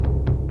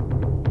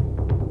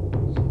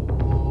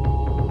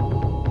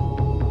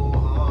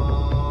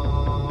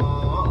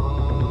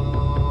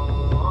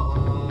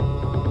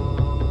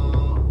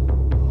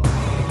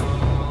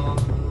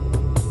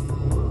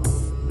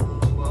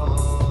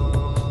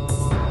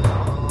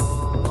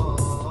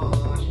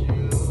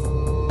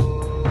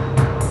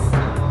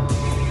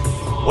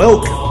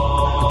Welcome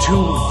to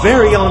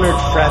Very Honored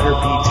Frater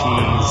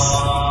PT's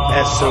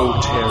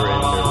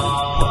Esoteric Nerd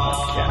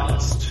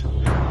Podcast,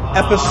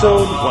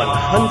 episode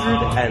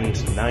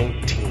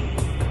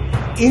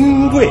 119,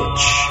 in which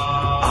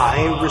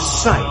I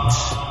recite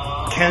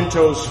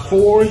Cantos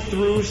 4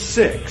 through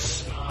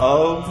 6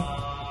 of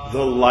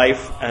The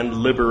Life and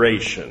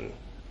Liberation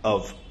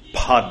of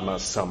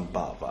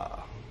Padmasambhava.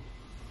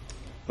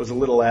 It was a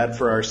little ad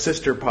for our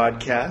sister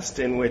podcast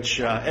in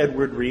which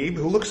Edward Reeb,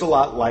 who looks a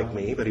lot like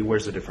me, but he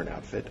wears a different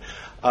outfit,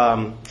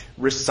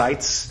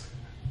 recites,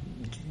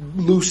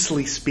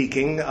 loosely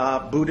speaking,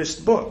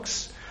 Buddhist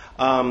books.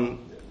 You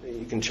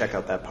can check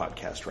out that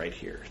podcast right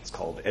here. It's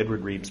called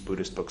Edward Reeb's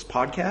Buddhist Books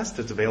Podcast.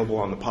 It's available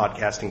on the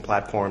podcasting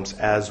platforms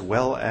as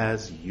well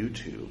as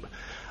YouTube.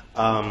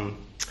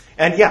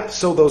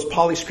 So those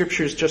Pali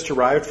scriptures just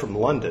arrived from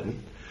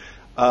London,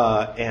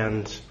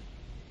 and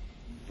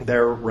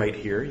they're right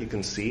here, you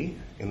can see,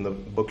 in the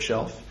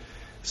bookshelf.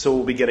 So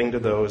we'll be getting to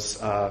those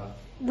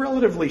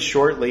relatively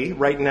shortly.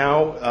 Right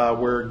now,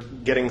 we're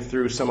getting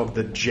through some of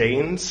the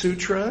Jain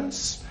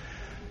Sutras.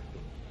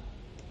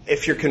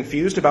 If you're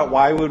confused about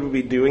why would we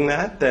be doing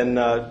that, then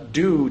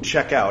do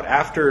check out,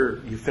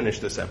 after you finish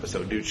this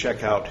episode, do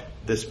check out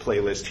this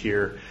playlist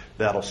here.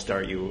 That'll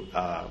start you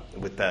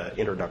with the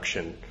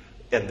introduction.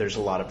 And there's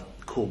a lot of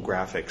cool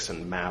graphics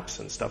and maps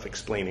and stuff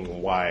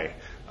explaining why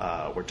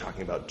we're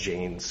talking about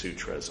Jain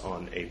Sutras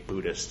on a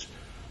Buddhist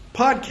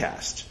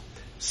podcast.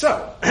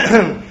 So,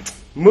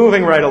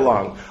 moving right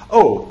along.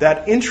 Oh,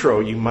 that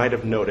intro you might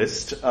have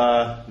noticed.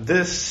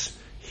 This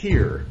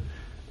here,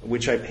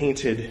 which I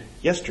painted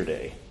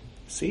yesterday.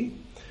 See?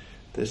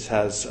 This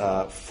has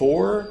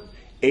 4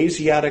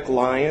 Asiatic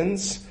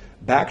lions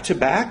back to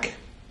back,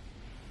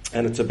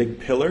 and it's a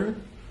big pillar.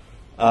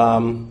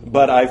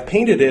 But I've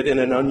painted it in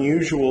an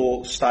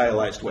unusual,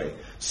 stylized way.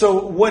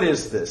 So what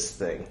is this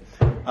thing?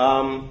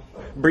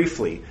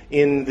 Briefly,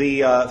 in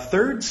the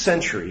 3rd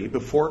century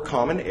before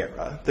Common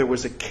Era, there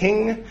was a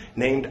king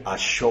named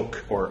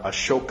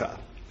Ashoka.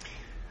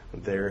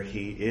 There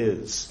he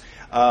is.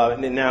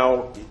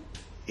 Now,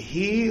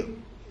 he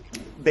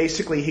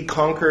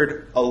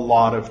conquered a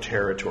lot of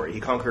territory.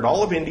 He conquered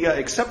all of India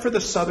except for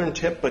the southern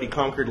tip, but he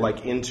conquered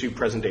into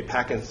present-day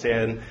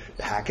Pakistan.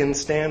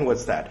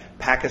 What's that?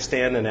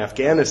 Pakistan and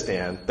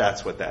Afghanistan,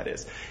 that's what that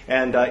is.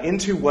 And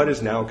into what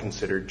is now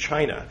considered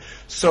China.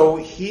 So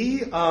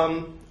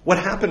what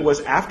happened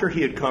was, after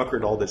he had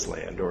conquered all this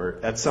land, or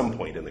at some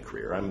point in the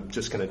career, I'm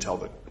just going to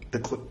tell the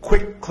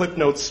quick Clip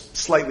Notes,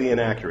 slightly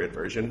inaccurate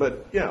version,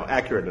 but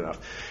accurate enough.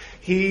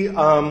 He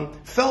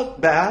felt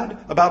bad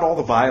about all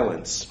the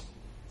violence.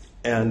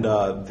 And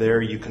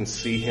there you can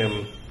see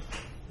him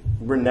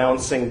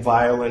renouncing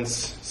violence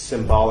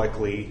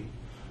symbolically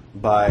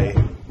by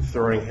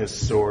throwing his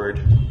sword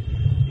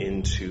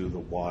into the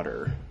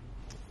water.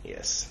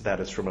 Yes, that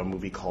is from a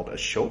movie called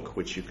Ashok,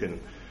 which you can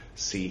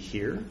see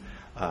here,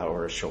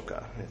 or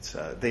Ashoka.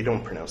 They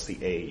don't pronounce the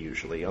A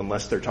usually,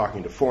 unless they're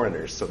talking to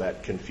foreigners, so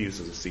that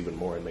confuses us even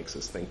more and makes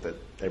us think that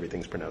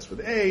everything's pronounced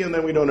with A, and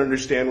then we don't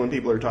understand when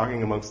people are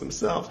talking amongst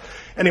themselves.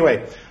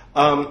 Anyway,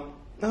 hey,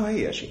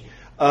 Yeshe.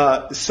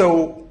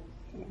 So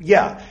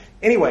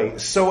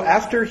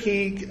after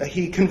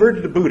he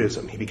converted to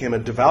Buddhism, he became a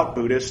devout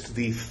Buddhist.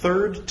 The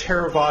 3rd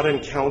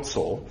Theravadan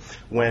Council,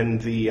 when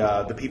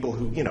the people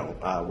who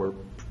were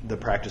the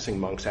practicing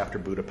monks after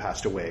Buddha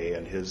passed away,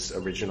 and his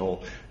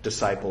original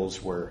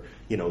disciples were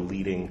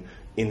leading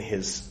in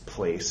his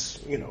place.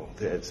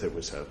 There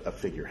was a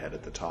figurehead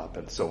at the top,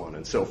 and so on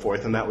and so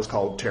forth, and that was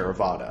called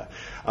Theravada.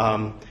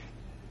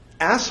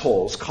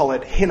 Assholes call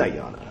it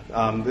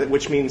Hinayana,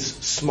 which means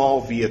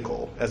small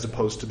vehicle, as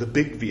opposed to the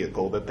big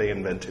vehicle that they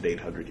invented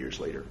 800 years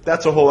later.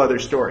 That's a whole other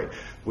story.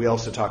 We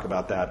also talk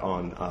about that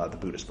on the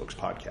Buddhist Books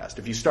podcast.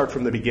 If you start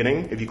from the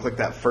beginning, if you click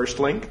that first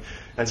link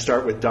and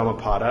start with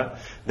Dhammapada,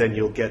 then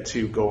you'll get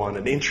to go on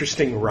an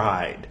interesting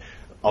ride.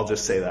 I'll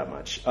just say that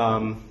much.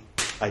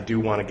 I do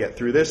want to get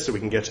through this so we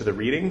can get to the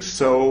reading.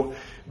 So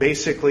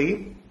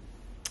basically,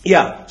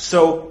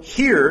 so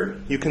here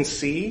you can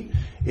see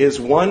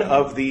is one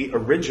of the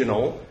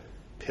original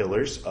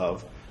pillars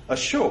of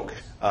Ashok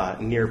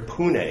near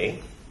Pune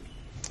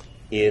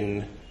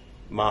in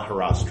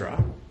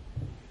Maharashtra.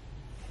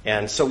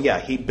 And so,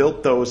 he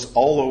built those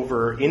all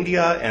over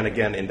India and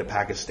again into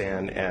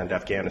Pakistan and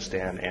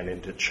Afghanistan and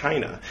into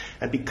China.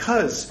 And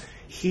because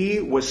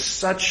he was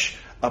such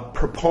a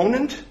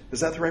proponent, is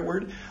that the right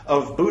word,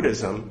 of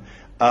Buddhism,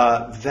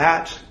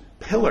 that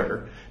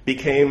pillar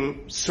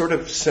became sort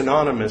of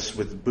synonymous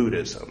with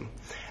Buddhism.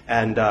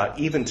 And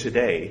even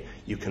today,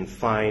 you can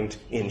find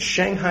in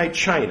Shanghai,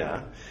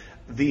 China,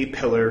 the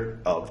pillar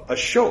of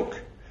Ashok.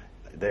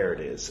 There it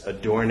is,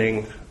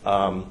 adorning,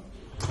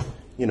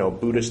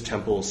 Buddhist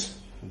temples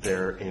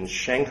there in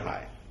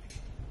Shanghai,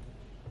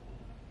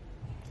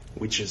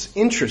 which is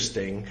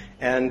interesting.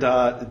 And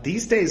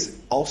these days,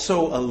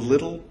 also a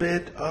little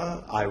bit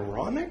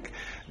ironic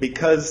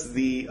because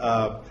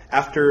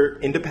after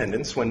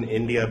independence, when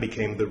India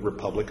became the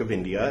Republic of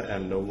India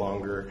and no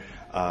longer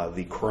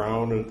the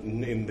crown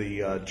in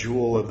the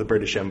jewel of the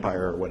British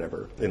Empire or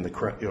whatever,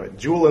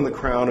 jewel in the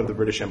crown of the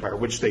British Empire,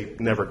 which they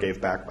never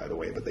gave back, by the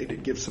way, but they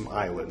did give some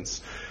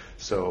islands.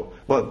 So,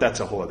 well, that's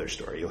a whole other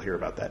story. You'll hear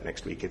about that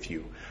next week if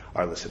you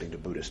are listening to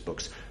Buddhist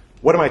books.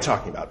 What am I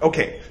talking about?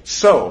 Okay,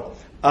 so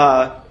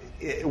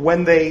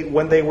when they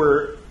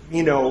were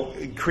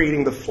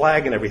creating the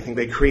flag and everything,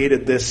 they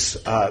created this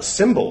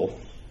symbol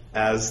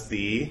as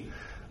the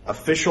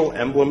official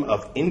emblem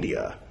of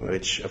India,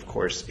 which, of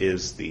course,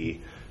 is the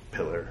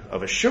pillar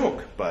of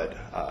Ashoka, but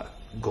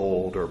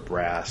gold or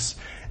brass.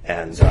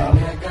 And sorry,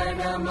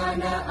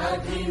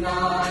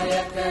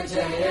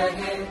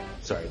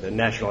 the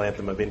national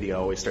anthem of India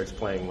always starts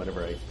playing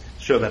whenever I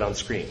show that on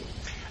screen.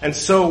 And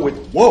so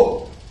with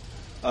that's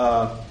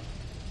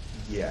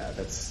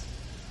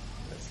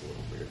a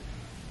little weird.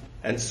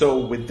 And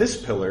so with this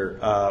pillar,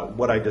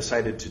 what I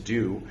decided to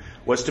do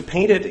was to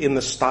paint it in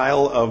the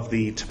style of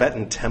the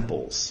Tibetan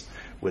temples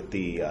with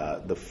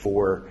the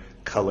 4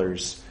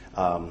 colors.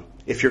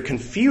 If you're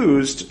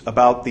confused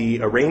about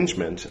the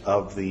arrangement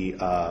of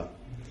the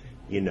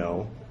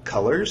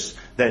colors,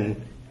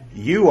 then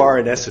you are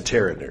an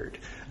esoteric nerd.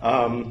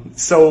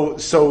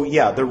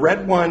 The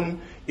red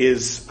one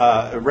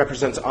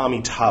represents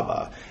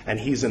Amitabha, and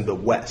he's in the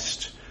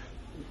west.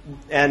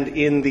 And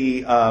in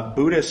the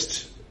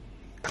Buddhist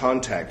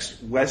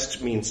context,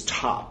 west means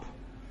top.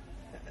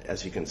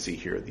 As you can see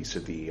here, these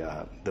are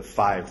the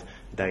 5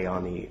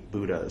 Dhyani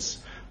Buddhas.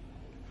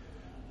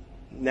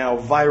 Now,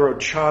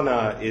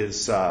 Vairochana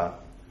is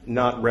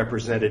not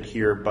represented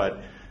here, but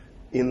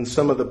in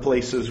some of the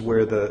places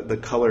where the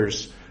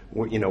colors,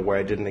 where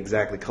I didn't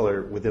exactly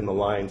color within the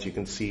lines, you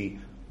can see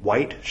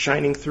white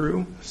shining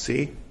through.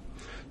 See?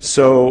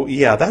 So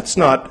yeah, that's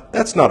not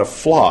a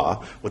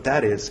flaw. What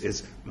that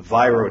is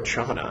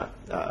Vairochana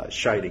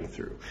shining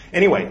through.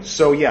 Anyway,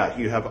 so yeah,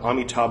 you have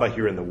Amitabha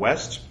here in the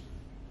west.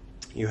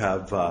 You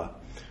have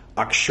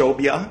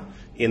Akshobhya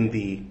in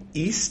the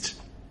east,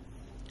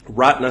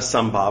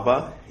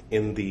 Padmasambhava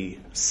in the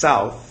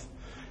south,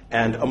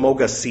 and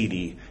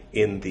Amoghasiddhi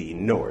in the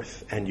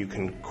north. And you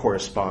can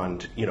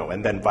correspond,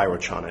 and then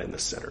Vairochana in the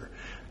center,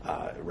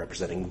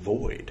 representing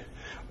void,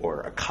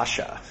 or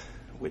Akasha,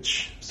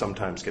 which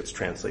sometimes gets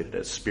translated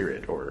as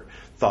spirit or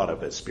thought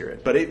of as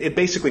spirit. But it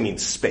basically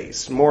means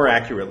space. More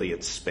accurately,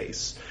 it's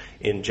space.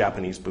 In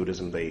Japanese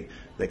Buddhism, they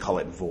call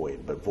it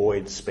void. But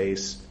void,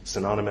 space,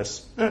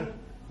 synonymous,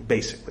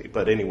 basically.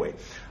 But anyway,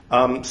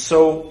 we'll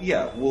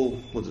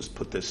just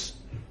put this.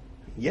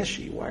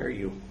 Yeshe, why are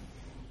you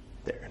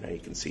there? Now you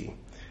can see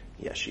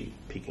Yeshe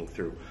peeking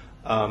through.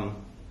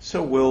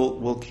 So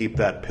we'll keep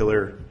that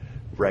pillar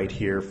right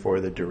here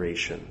for the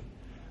duration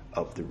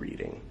of the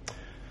reading.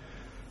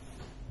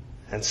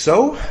 And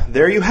so,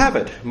 there you have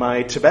it,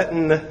 my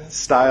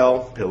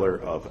Tibetan-style pillar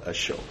of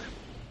Ashoka.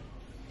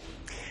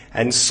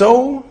 And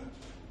so,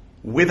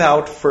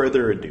 without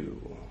further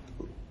ado,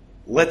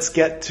 let's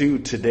get to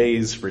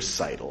today's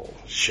recital,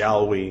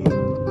 shall we?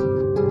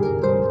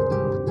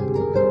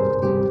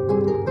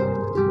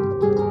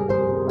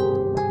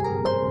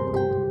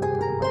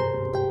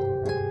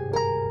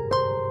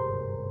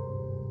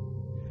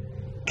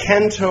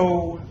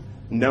 Canto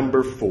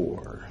number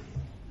 4.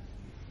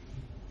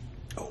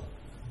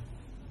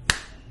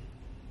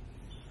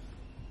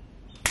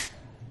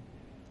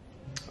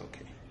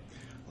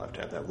 I'll have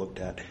to have that looked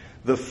at.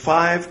 The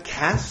 5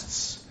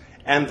 castes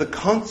and the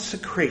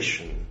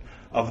consecration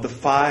of the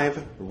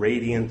 5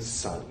 radiant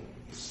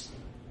suns.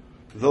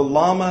 The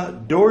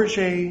Lama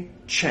Dorje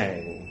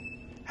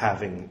Chang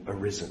having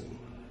arisen.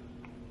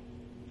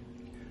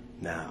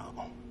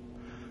 Now,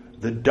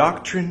 the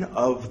doctrine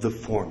of the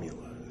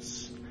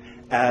formulas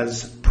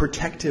as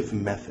protective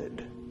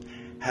method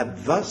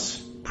had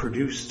thus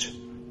produced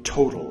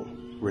total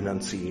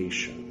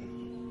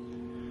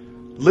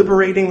renunciation,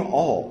 liberating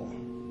all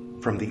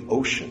from the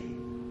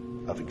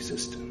ocean of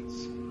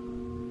existence.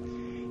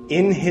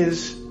 In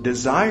his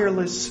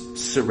desireless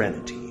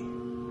serenity,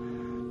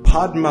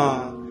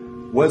 Padma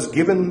was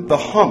given the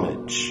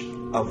homage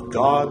of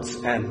gods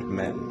and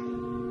men,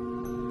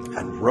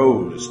 and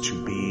rose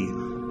to be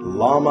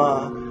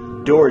Lama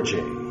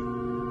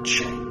Dorje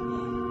Chang.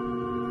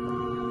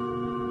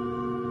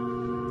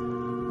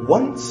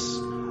 Once,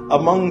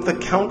 among the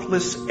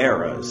countless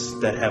eras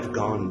that have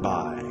gone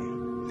by,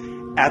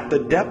 at the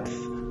depth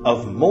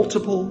of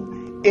multiple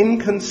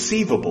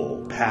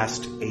inconceivable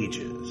past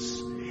ages,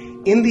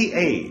 in the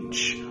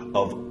age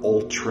of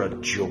ultra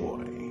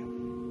joy,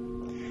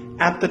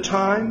 at the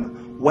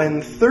time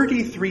when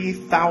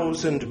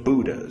 33,000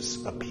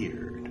 Buddhas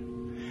appeared,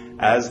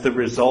 as the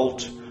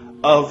result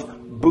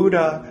of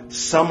Buddha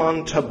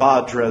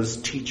Samantabhadra's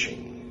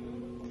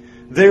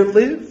teaching, there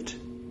lived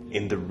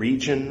in the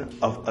region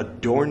of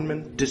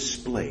adornment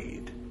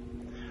displayed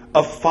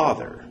a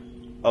father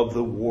of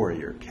the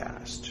warrior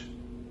caste,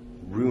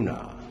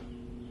 Runa,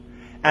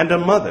 and a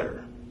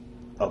mother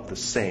of the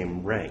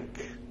same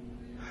rank,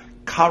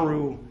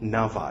 Karu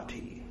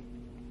Navati.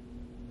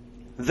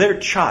 Their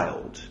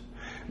child,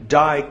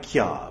 Dai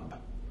Kyab,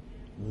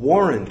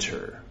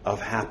 warranter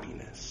of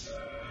happiness,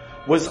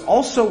 was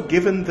also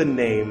given the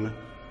name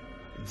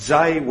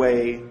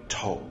Zaiwei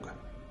Tog,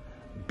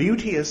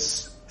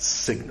 beauteous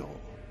signal,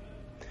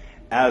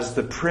 as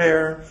the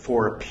prayer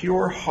for a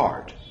pure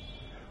heart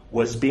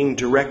was being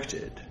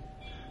directed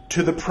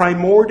to the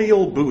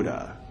primordial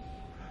Buddha,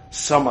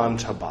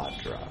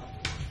 Samantabhadra.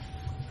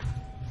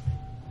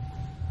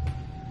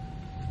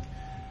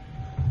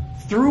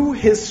 Through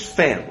his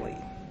family,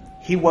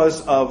 he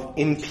was of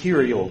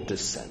imperial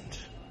descent.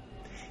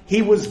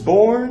 He was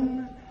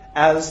born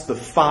as the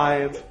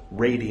 5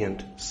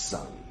 radiant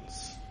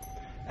sons,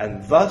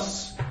 and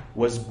thus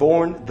was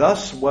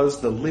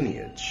the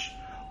lineage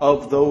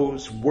of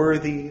those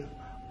worthy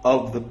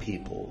of the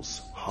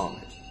people's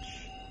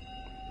homage.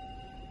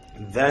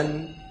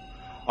 Then,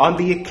 on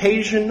the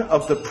occasion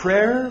of the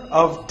prayer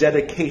of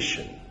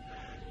dedication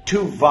to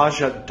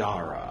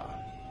Vajradhara,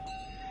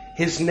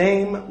 his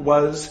name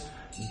was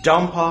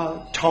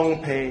Dampa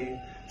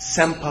Tongpe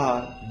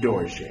Sempa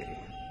Dorje,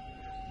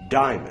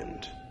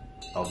 Diamond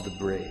of the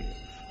Brave,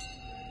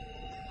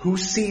 who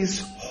sees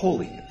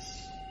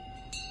holiness.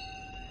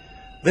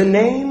 The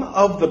name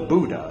of the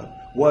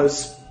Buddha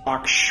was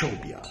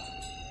Akshobhya.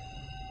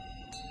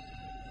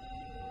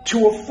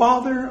 To a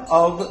father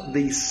of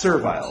the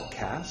servile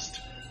caste,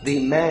 the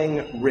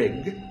Mang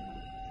Rig,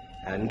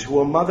 and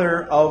to a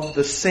mother of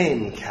the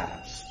same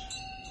caste,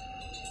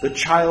 the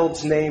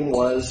child's name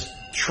was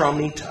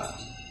Tramita,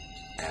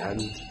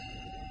 and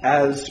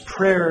as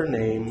prayer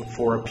name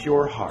for a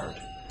pure heart,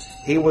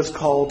 he was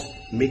called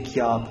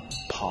Mikyab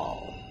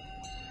Pal,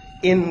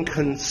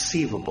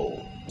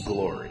 inconceivable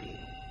glory.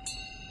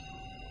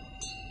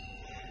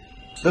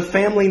 The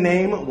family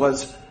name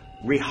was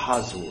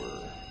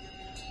Rihazur,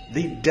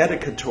 the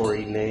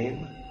dedicatory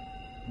name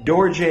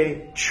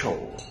Dorje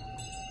Cho,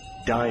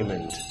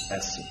 diamond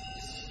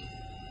essence,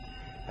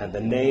 and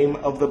the name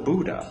of the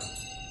Buddha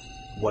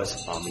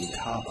was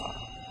Amitabha.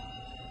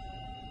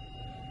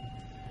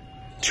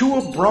 To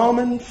a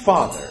Brahmin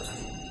father,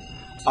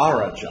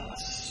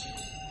 Arajas,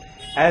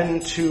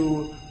 and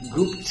to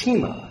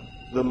Guptima,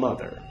 the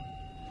mother,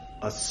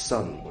 a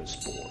son was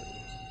born.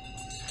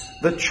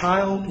 The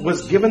child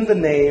was given the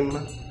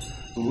name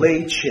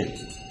Lei Chin,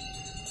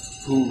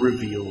 who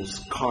reveals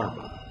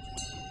karma,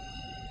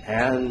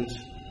 and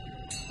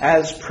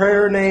as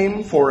prayer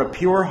name for a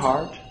pure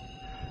heart,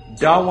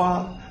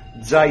 Dawa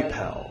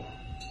Zaipel,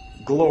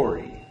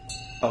 glory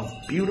of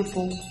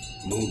beautiful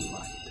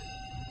moonlight.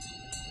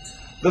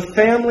 The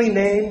family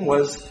name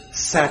was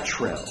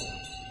Satrel,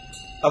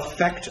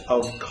 effect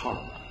of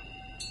karma.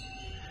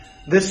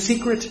 The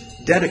secret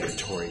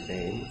dedicatory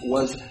name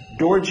was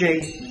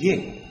Dorje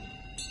Ying,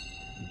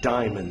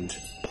 diamond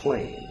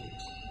plain.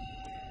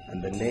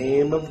 And the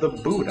name of the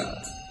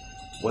Buddha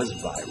was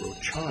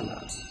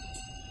Vairochana.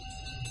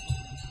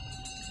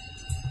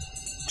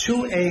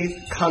 To a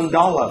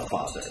Khandala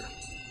father,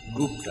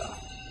 Gupta,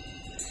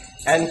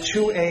 and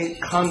to a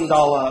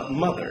Khandala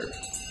mother,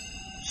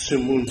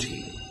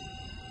 Sumunti,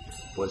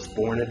 was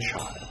born a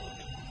child,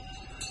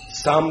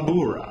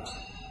 Sambura,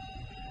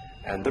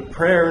 and the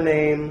prayer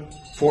name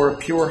for a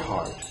pure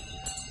heart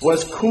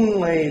was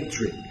Kunle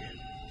Drig,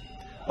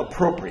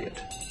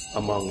 appropriate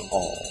among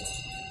all.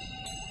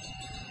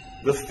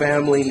 The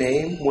family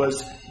name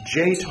was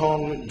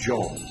Jetong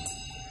Jom,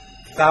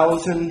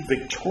 1,000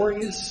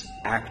 victorious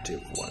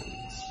active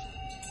ones.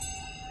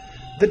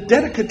 The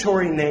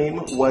dedicatory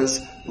name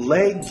was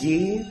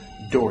Legi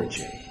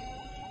Dorje,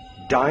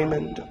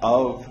 diamond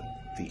of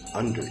the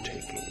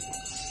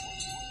undertakings.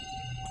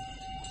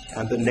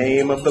 And the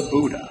name of the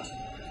Buddha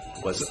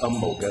was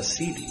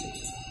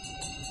Amoghasiddhi.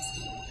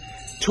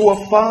 To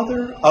a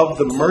father of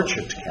the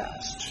merchant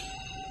caste,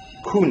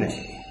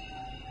 Kune,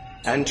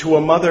 and to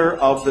a mother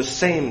of the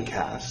same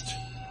caste,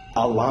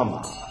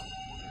 Alama,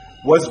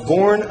 was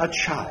born a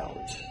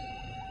child,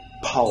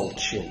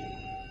 Palchin,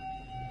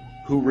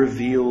 who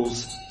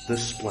reveals the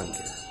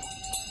splendor.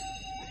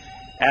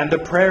 And the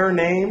prayer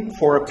name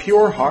for a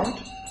pure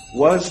heart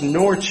was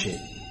Norchin,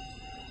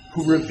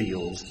 who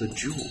reveals the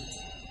jewel.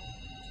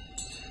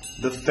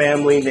 The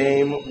family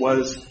name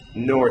was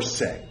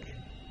Norseg,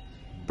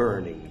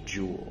 burning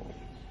jewel.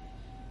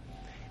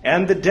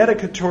 And the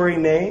dedicatory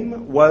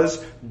name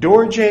was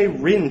Dorje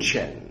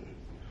Rinchen,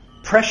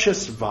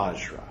 precious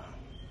Vajra,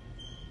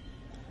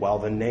 while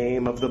the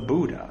name of the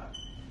Buddha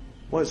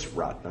was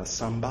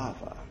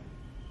Padmasambhava.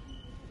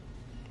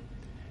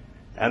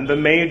 And the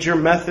major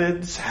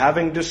methods,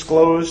 having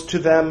disclosed to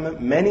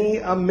them many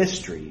a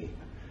mystery,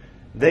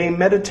 they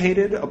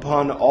meditated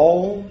upon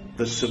all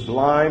the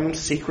sublime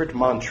secret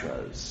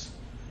mantras,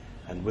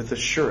 and with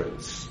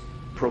assurance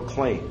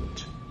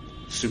proclaimed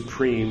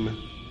supreme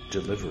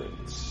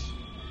deliverance.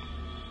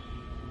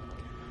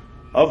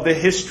 Of the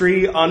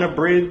history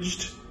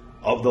unabridged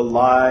of the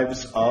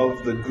lives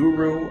of the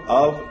Guru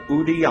of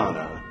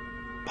Udayana,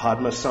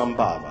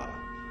 Padmasambhava,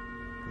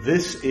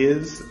 this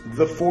is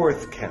the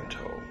 4th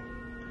canto,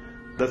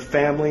 the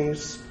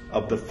families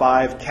of the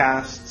 5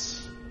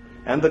 castes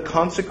and the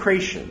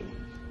consecration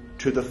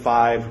to the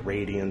 5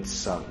 radiant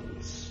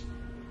sons,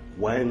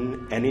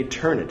 when an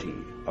eternity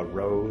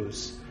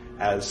arose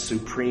as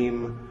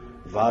supreme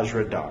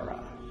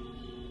Vajradhara,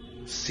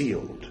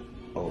 sealed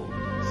oaths.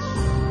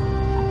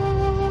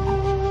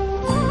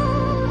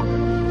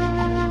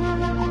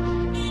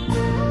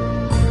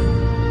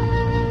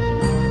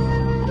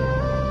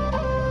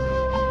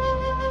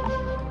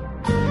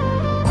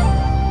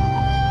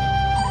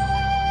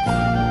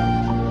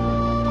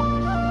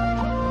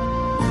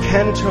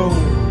 Canto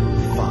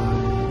 5.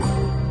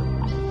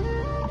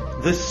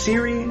 The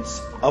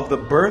series of the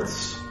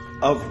births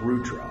of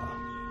Rudra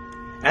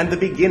and the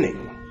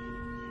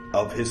beginning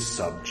of his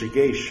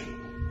subjugation.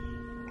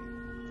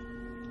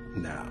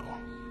 Now,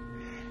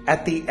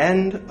 at the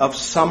end of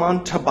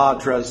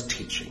Samantabhadra's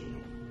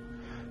teaching,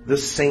 the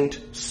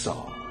saint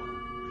saw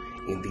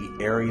in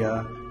the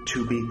area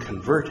to be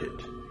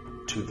converted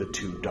to the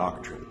two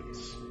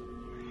doctrines,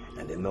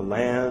 and in the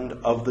land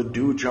of the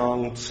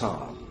Dujang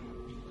Tsam,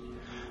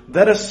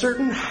 that a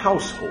certain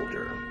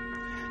householder,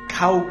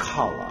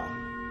 Kaukala,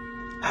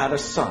 had a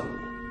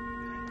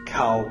son,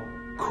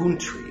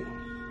 Kaukuntri,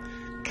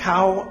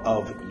 cow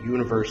of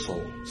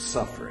universal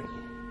suffering,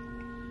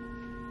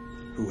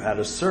 who had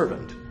a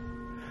servant,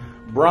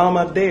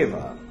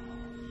 Brahmadeva.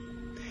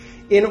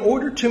 In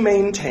order to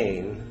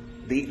maintain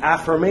the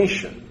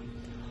affirmation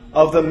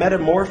of the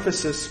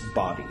metamorphosis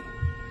body,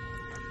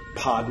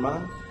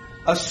 Padma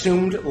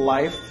assumed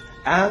life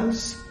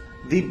as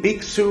the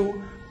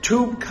bhiksu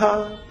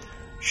Tubka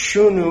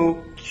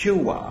Shunu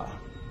Kyuwa,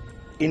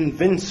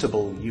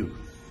 invincible youth.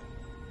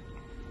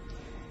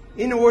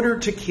 In order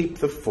to keep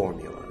the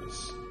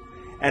formulas,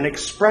 an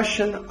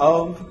expression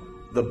of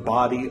the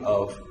body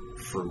of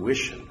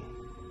fruition,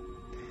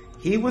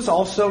 he was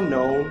also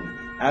known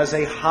as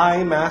a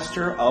high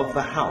master of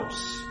the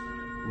house,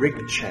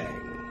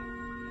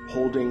 Rigchang,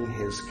 holding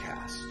his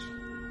caste.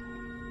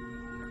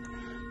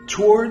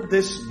 Toward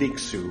this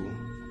bhiksu,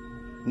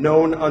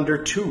 known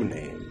under two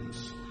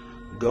names,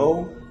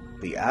 go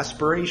the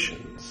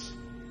aspirations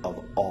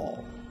of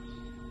all.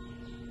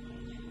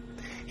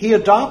 He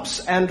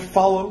adopts and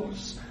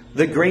follows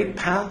the great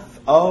path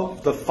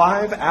of the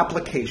five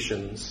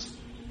applications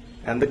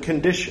and the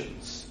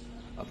conditions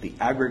of the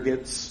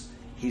aggregates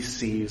he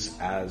sees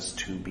as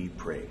to be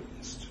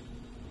praised.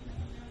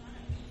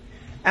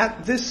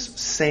 At this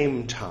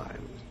same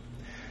time,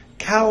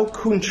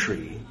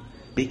 Kaukuntri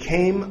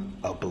became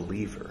a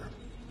believer.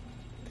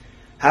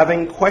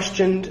 Having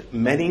questioned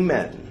many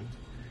men,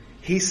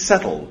 he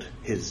settled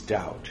his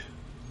doubt.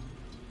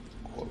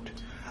 Quote,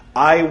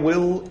 I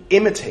will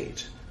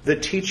imitate the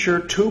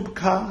teacher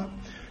Tubka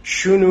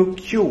Shunu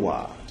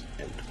Kyuwa,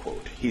 end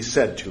quote, he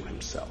said to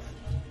himself.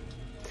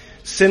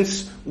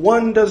 Since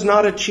one does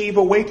not achieve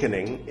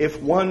awakening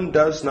if one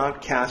does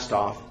not cast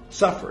off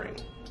suffering.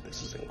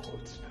 This is in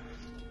quotes.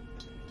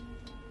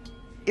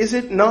 Is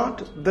it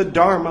not the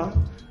Dharma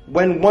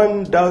when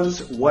one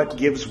does what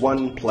gives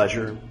one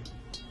pleasure?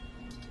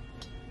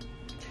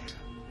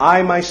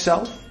 I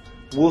myself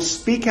will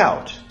speak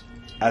out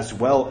as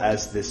well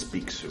as this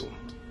bhiksu.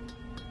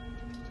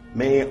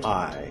 May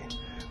I,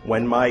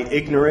 when my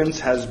ignorance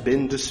has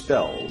been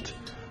dispelled,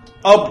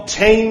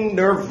 obtain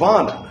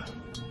nirvana.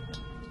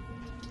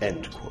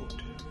 End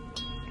quote.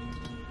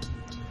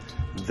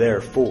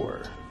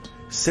 Therefore,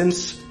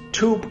 since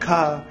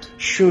Tubka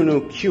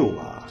Shunu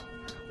Kyuwa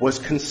was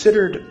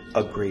considered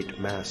a great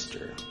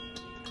master,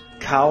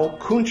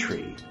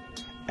 Kaukuntri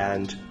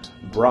and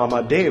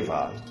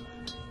Brahmadeva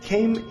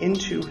came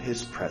into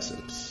his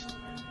presence,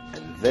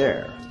 and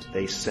there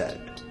they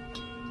said,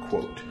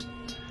 quote,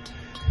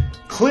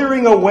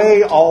 clearing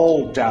away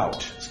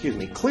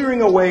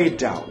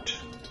doubt,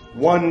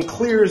 one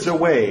clears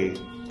away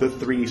the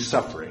three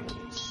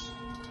sufferings.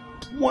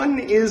 One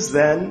is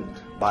then,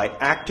 by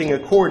acting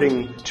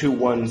according to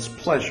one's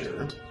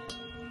pleasure,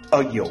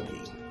 a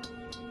yogi.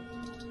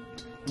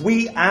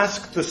 We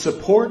ask the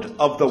support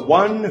of the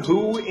one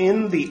who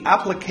in the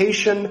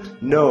application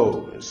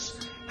knows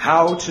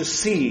how to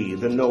see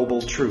the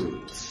noble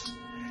truths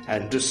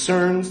and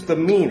discerns the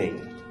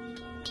meaning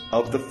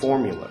of the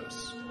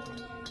formulas.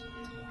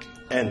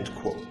 End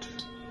quote.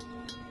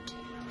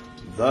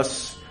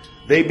 Thus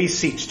they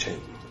beseeched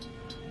him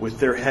with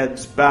their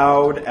heads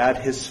bowed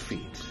at his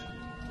feet.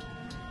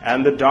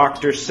 And the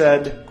doctor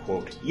said,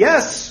 quote,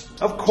 yes,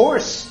 of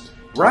course,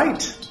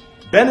 right,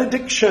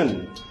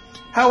 benediction.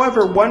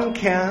 However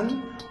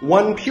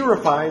one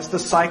purifies the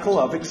cycle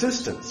of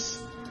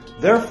existence.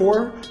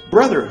 Therefore,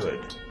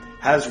 brotherhood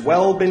has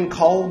well been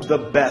called the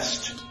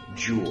best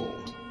jewel.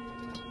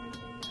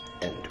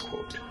 End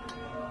quote.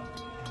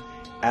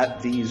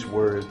 At these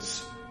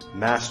words,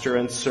 master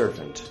and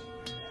servant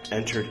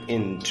entered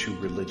into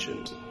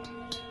religion.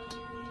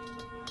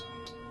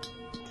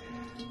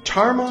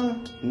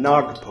 Tarma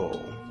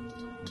Nagpo,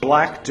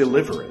 black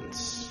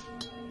deliverance,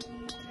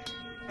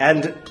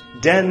 and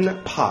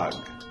Den Pag,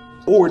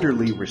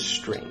 orderly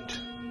restraint.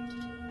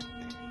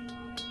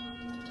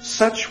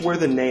 Such were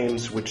the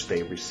names which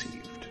they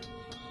received.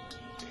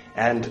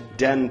 And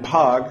Den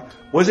Pag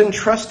was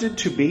entrusted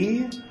to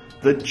be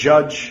the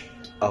judge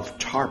of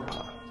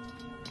Tarpa.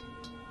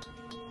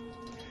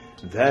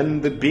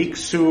 Then the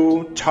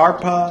Bhiksu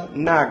Tarpa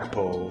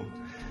Nagpo,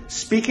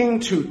 speaking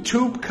to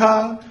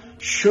Tubka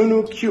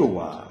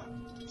Shunukyuwa,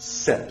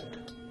 said,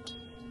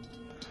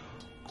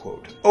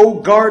 quote,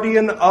 O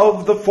guardian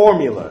of the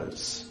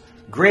formulas,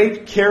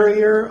 great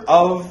carrier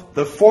of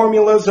the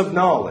formulas of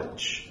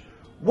knowledge,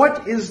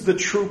 what is the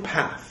true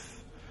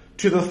path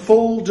to the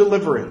full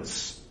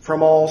deliverance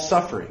from all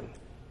suffering?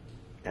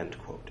 End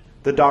quote.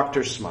 The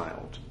doctor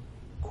smiled,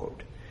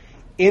 quote,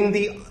 in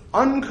the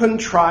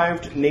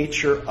uncontrived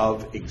nature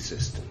of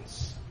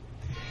existence,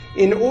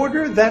 in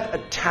order that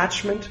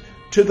attachment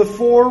to the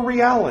four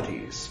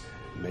realities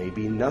may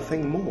be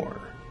nothing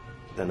more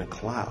than a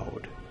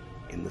cloud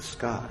in the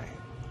sky.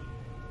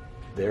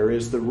 There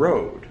is the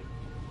road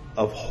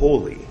of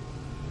holy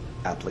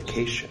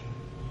application.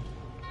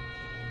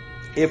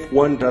 If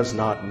one does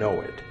not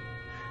know it,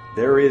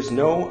 there is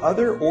no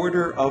other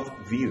order of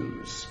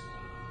views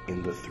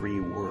in the three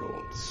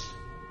worlds.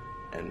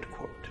 End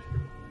quote.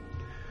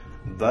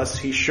 Thus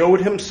he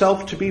showed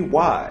himself to be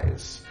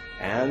wise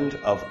and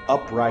of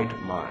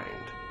upright mind.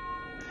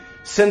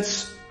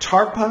 Since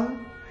Tarpa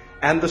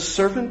and the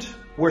servant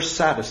were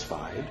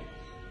satisfied,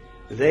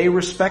 they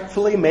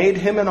respectfully made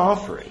him an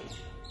offering.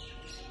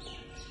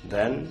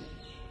 Then,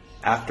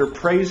 after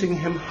praising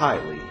him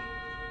highly,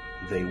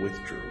 they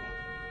withdrew.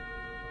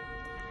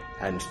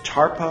 And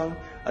Tarpa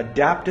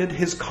adapted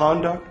his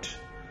conduct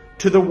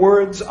to the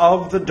words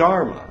of the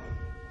Dharma,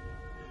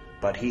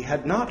 but he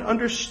had not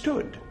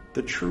understood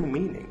the true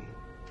meaning.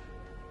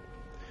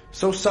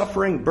 So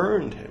suffering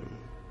burned him,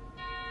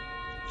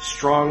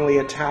 strongly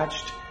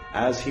attached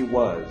as he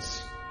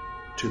was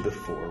to the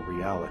four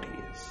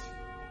realities.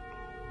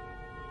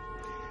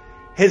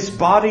 His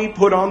body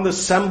put on the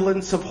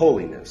semblance of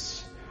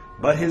holiness,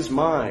 but his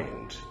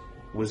mind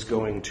was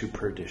going to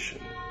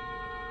perdition.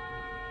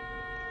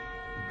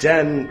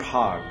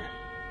 Den-pag,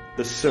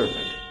 the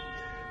servant,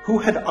 who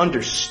had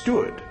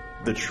understood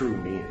the true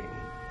meaning,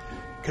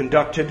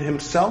 conducted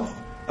himself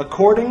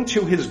according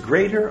to his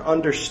greater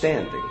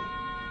understanding.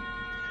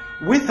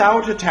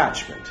 Without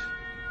attachment,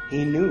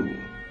 he knew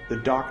the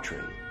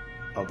doctrine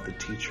of the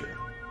teacher.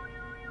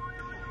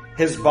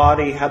 His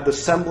body had the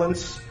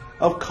semblance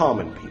of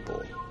common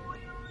people,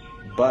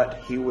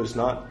 but he was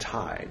not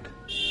tied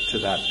to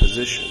that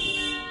position.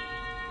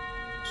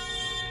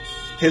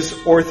 His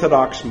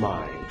orthodox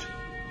mind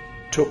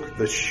took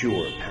the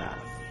sure path.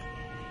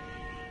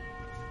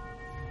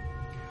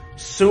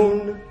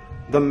 Soon,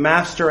 the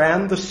master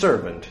and the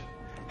servant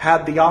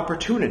had the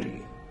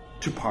opportunity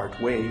to part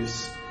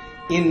ways,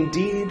 in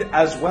deed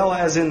as well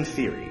as in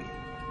theory.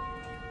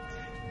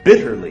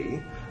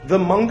 Bitterly, the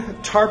monk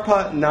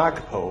Tarpa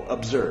Nagpo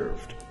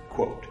observed,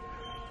 quote,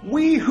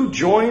 we who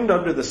joined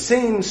under the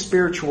same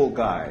spiritual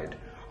guide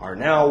are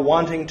now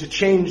wanting to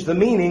change the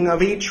meaning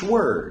of each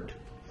word.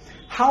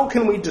 How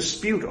can we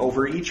dispute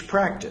over each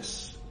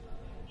practice?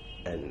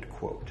 End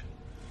quote.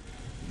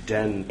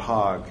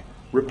 Den-pag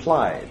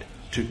replied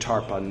to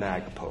Tarpa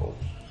Nagpo,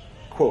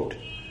 quote,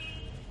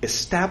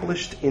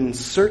 established in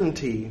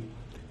certainty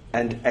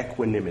and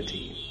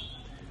equanimity,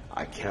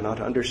 I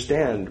cannot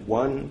understand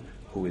one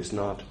who is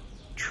not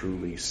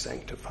truly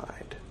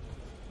sanctified.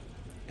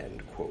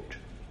 End quote.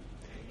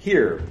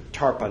 Here,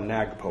 Tarpa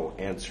Nagpo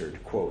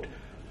answered, quote,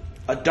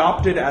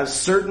 adopted as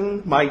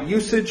certain, my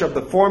usage of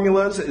the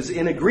formulas is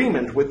in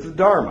agreement with the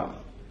Dharma.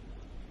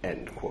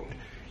 End quote.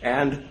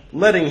 And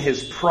letting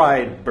his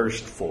pride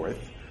burst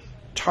forth,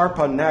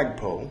 Tarpa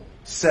Nagpo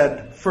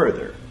said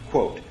further,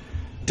 quote,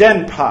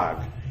 Den-pag,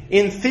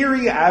 in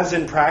theory as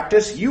in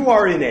practice, you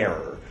are in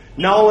error.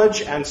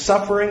 Knowledge and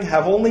suffering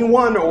have only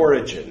one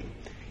origin.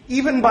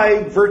 Even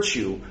by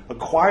virtue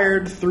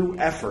acquired through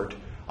effort,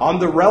 on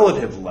the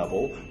relative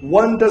level,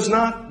 one does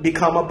not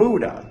become a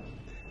Buddha.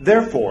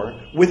 Therefore,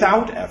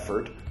 without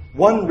effort,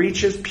 one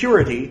reaches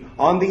purity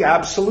on the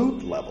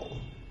absolute level.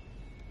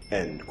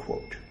 End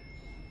quote.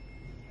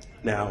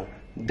 Now,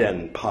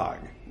 Den-pag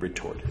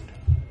retorted,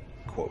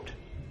 quote,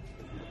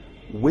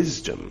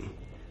 wisdom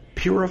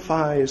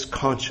purifies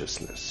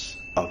consciousness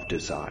of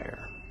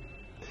desire.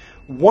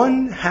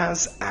 One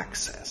has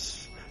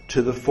access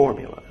to the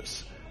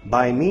formulas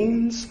by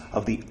means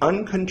of the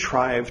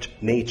uncontrived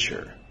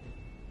nature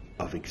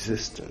of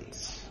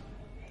existence.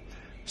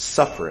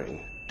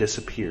 Suffering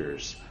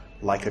disappears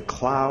like a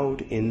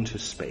cloud into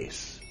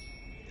space.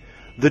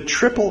 The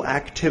triple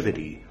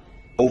activity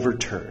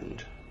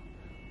overturned.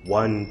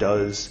 One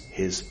does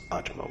his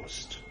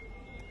utmost.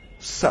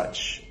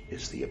 Such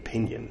is the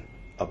opinion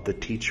of the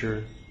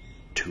teacher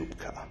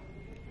Tubka.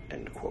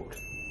 End quote.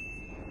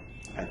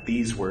 At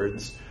these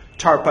words,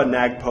 Tarpa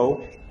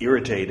Nagpo,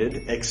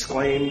 irritated,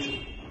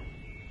 exclaimed,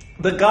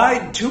 the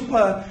guide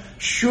Tupa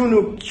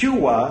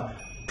Shunukyuwa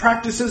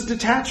practices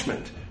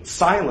detachment.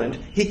 Silent,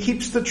 he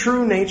keeps the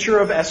true nature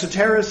of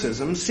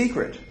esotericism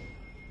secret.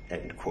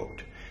 End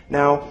quote.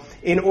 Now,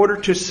 in order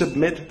to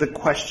submit the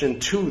question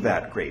to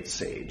that great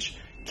sage,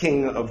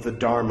 king of the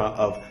Dharma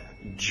of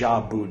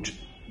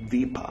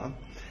Jambudvipa,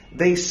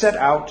 they set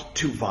out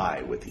to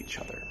vie with each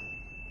other.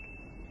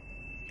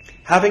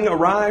 Having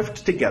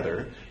arrived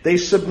together, they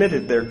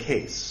submitted their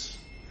case.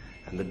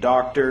 And the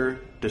doctor,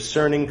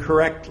 discerning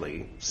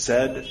correctly,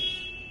 said,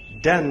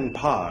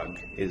 "Den-pag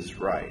is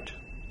right."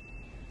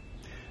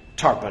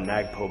 Tarpa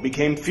Nagpo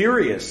became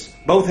furious,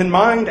 both in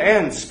mind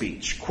and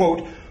speech.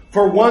 Quote,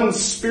 "For one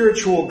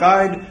spiritual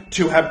guide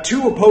to have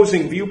two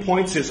opposing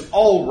viewpoints is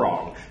all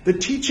wrong. The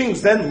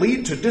teachings then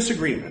lead to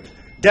disagreement.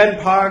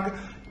 Den-pag,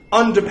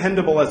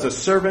 undependable as a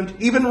servant,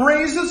 even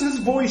raises his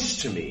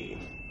voice to me."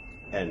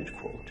 End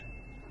quote.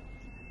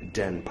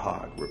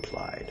 Den-pag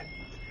replied,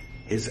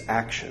 "His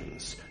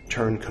actions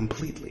turn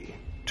completely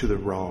to the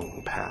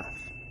wrong path.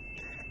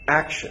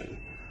 Action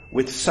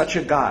with such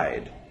a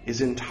guide is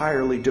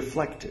entirely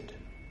deflected.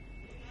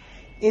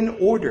 In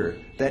order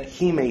that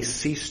he may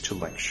cease to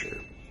lecture,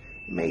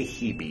 may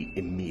he be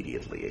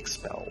immediately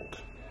expelled.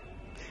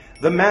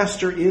 The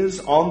master is,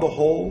 on the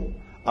whole,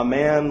 a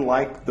man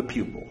like the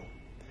pupil.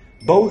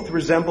 Both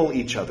resemble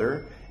each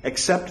other,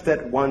 except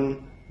that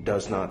one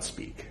does not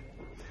speak.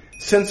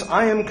 Since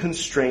I am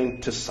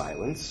constrained to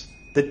silence,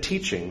 the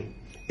teaching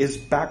is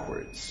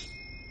backwards.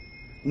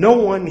 No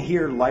one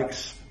here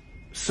likes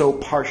so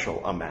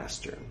partial a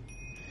master.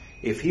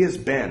 If he is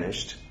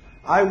banished,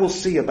 I will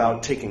see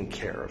about taking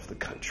care of the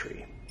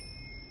country."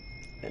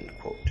 End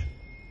quote.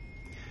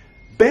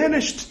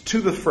 Banished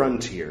to the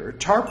frontier,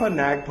 Tarpa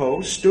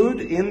Nagpo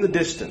stood in the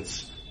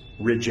distance,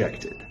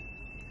 rejected.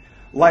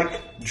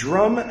 Like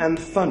drum and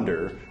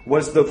thunder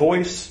was the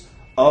voice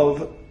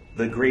of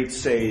the great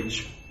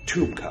sage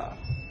Tubka.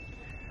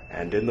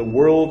 And in the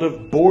world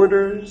of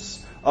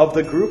borders, of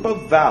the group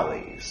of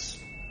valleys,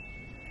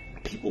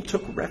 people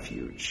took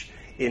refuge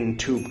in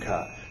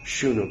Tubka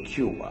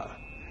Shunukyuwa,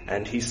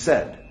 and he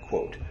said,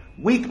 quote,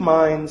 "Weak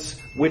minds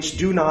which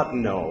do not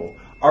know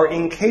are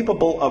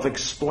incapable of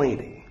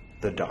explaining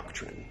the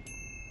doctrine.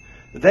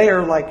 They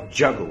are like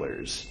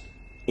jugglers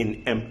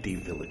in empty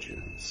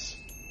villages."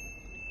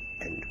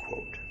 End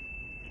quote.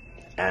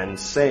 And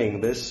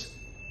saying this,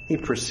 he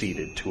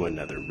proceeded to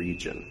another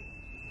region.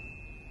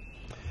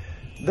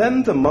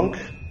 Then the monk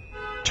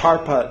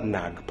Tarpa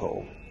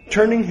Nagpo,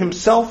 turning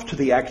himself to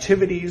the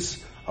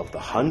activities of the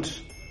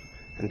hunt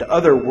and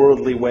other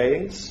worldly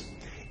ways,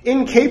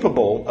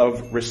 incapable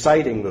of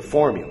reciting the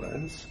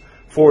formulas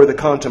for the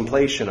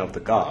contemplation of the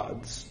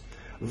gods,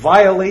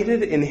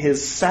 violated in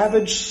his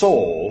savage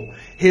soul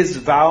his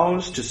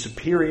vows to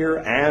superior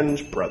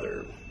and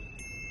brother.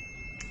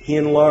 He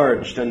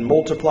enlarged and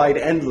multiplied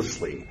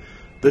endlessly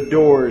the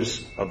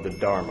doors of the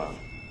Dharma.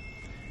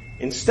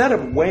 Instead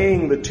of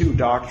weighing the two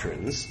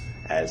doctrines,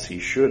 as he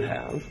should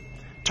have,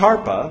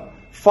 Tarpa,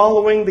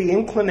 following the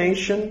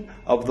inclination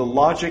of the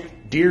logic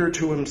dear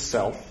to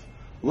himself,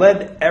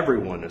 led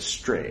everyone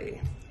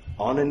astray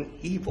on an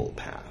evil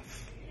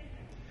path.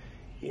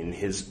 In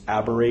his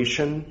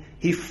aberration,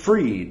 he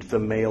freed the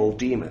male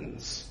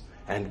demons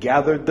and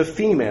gathered the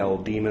female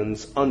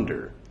demons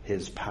under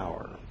his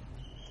power.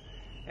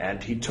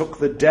 And he took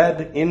the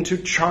dead into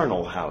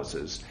charnel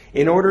houses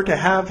in order to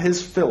have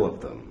his fill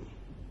of them.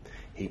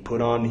 He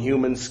put on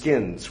human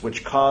skins,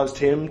 which caused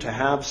him to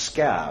have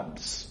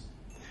scabs.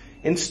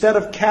 Instead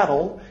of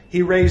cattle,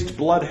 he raised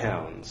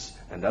bloodhounds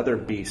and other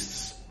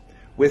beasts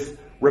with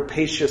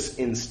rapacious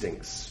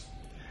instincts.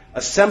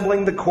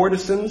 Assembling the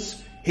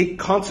courtesans, he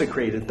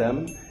consecrated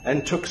them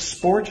and took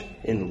sport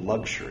in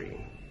luxury.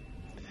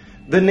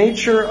 The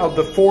nature of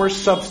the four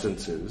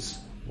substances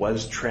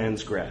was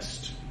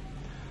transgressed.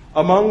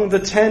 Among the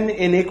 10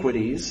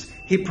 iniquities,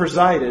 he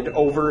presided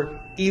over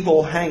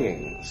evil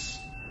hangings,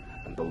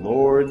 and the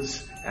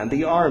lords and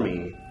the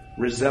army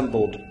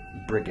resembled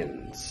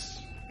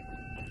brigands.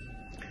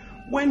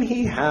 When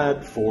he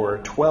had for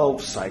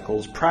 12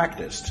 cycles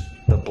practiced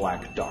the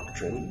black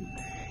doctrine,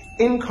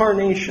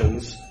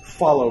 incarnations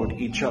followed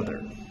each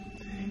other.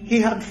 He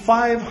had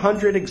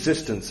 500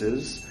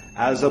 existences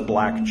as a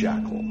black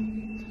jackal,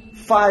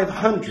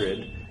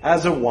 500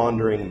 as a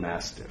wandering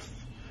mastiff,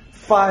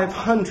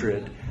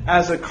 500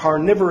 as a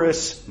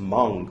carnivorous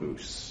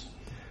mongoose,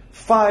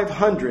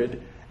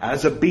 500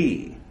 as a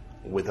bee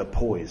with a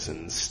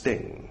poison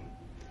sting,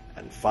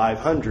 and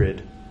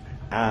 500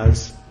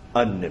 as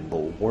a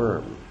nimble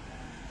worm.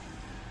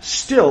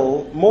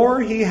 Still more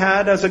he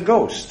had as a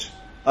ghost,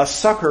 a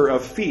sucker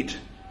of feet,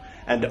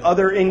 and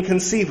other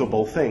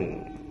inconceivable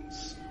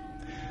things.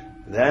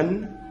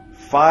 Then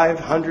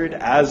 500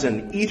 as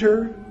an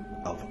eater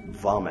of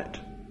vomit,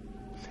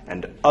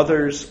 and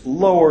others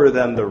lower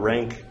than the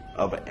rank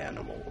of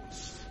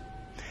animals.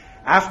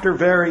 After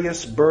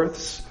various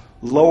births,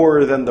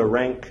 lower than the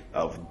rank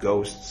of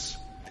ghosts,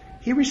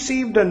 he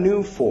received a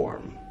new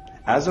form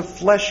as a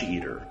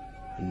flesh-eater,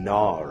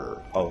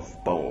 gnawer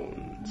of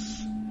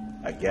bones.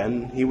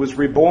 Again he was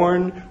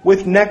reborn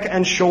with neck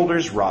and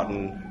shoulders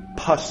rotten,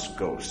 pus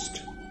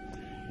ghost,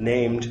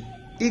 named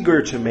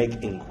eager to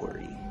make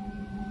inquiry.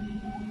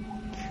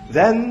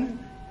 Then,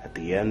 at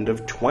the end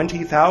of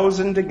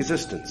 20,000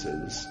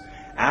 existences,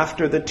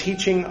 after the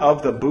teaching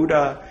of the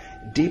Buddha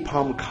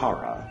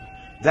Dipamkara,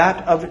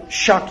 that of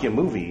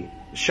Shakyamuni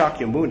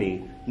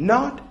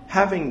not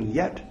having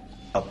yet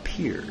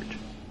appeared,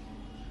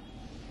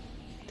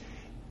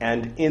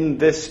 And in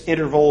this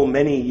interval,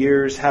 many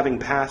years having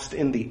passed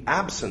in the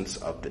absence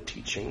of the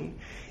teaching,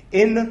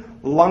 in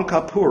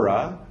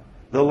Lankapura,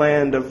 the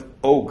land of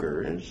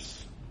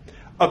ogres,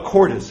 a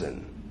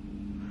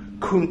courtesan,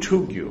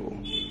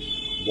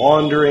 Kuntugyu,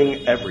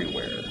 wandering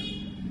everywhere,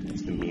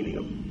 is the meaning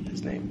of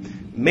his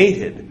name,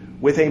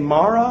 mated with a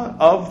Mara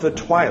of the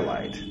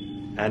twilight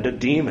and a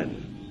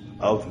demon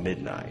of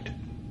midnight.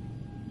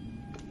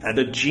 And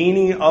a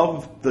genie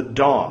of the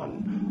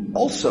dawn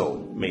also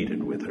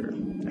mated with her,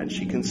 and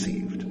she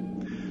conceived.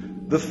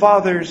 The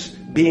fathers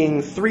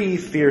being 3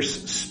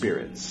 fierce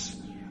spirits,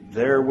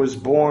 there was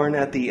born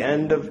at the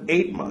end of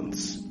 8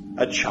 months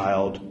a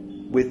child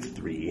with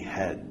 3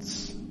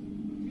 heads.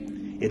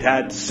 It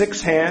had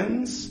 6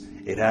 hands,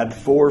 it had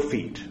 4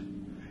 feet.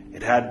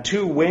 It had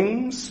 2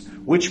 wings,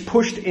 which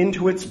pushed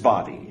into its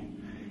body.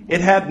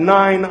 It had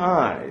 9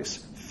 eyes,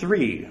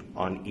 3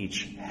 on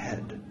each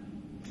head.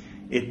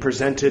 It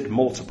presented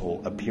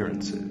multiple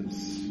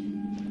appearances.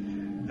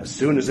 As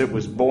soon as it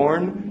was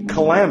born,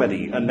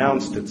 calamity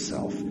announced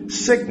itself.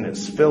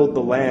 Sickness filled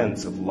the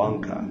lands of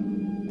Lanka.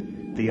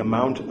 The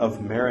amount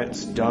of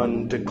merits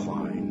done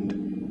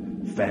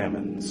declined.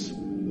 Famines,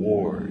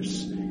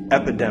 wars,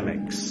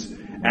 epidemics,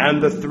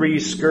 and the 3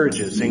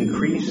 scourges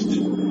increased,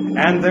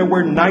 and there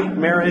were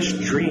nightmarish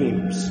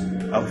dreams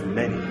of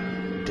many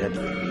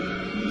deadly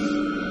beings.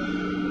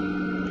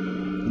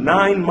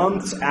 9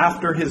 months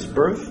after his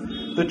birth,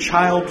 the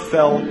child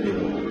fell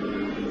ill,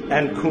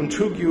 and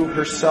Kuntugyu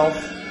herself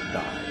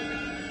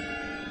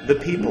died. The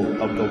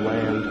people of the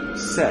land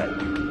said,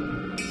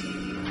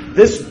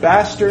 "This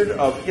bastard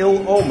of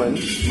ill omen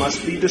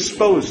must be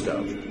disposed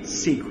of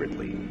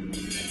secretly."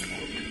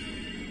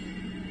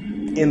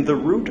 In the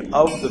root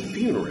of the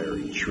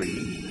funerary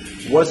tree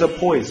was a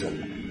poison,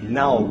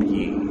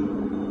 Nalbyi.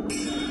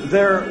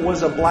 There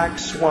was a black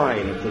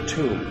swine of the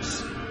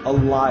tombs, a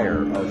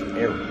lyre of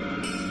Eri,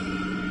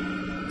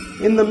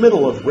 in the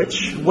middle of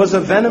which was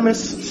a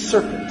venomous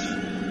serpent,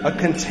 a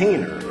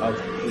container of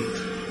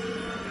hate.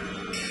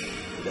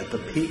 And at the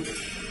peak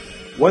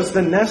was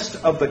the nest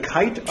of the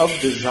kite of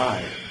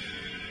desire.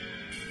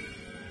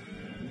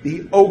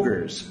 The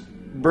ogres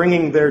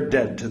bringing their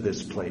dead to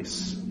this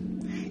place.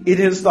 It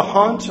is the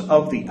haunt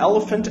of the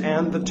elephant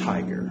and the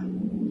tiger,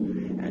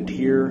 and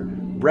here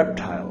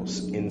reptiles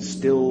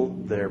instill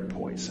their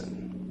poison.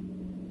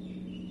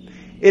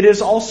 It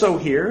is also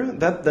here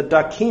that the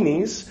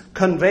Dakinis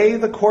convey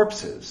the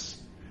corpses,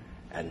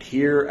 and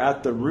here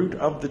at the root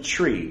of the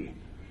tree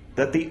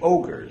that the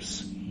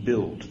ogres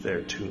build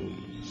their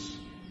tombs.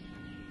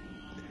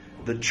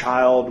 The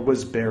child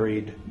was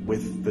buried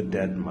with the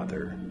dead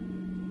mother.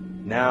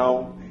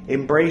 Now,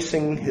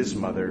 embracing his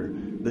mother,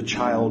 the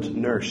child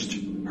nursed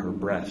her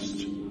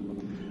breast,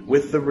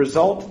 with the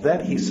result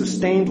that he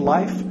sustained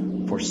life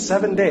for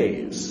 7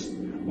 days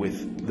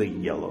with the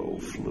yellow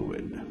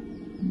fluid.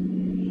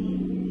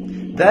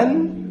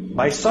 Then,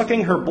 by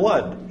sucking her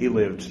blood, he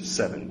lived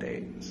 7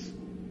 days.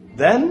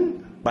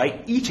 Then,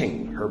 by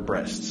eating her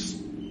breasts,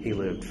 he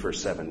lived for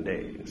 7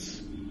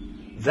 days.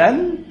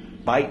 Then,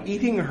 by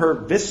eating her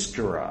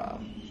viscera,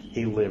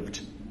 he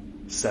lived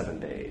 7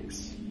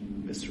 days.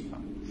 Viscera.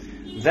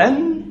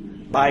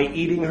 Then, by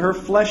eating her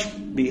flesh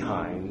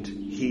behind,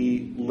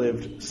 he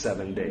lived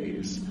 7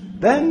 days.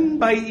 Then,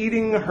 by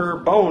eating her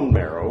bone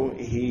marrow,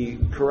 he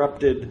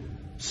corrupted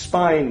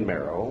spine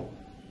marrow,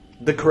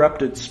 the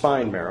corrupted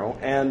spine marrow,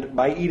 and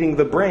by eating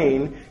the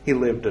brain, he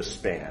lived a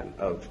span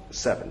of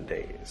 7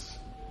 days.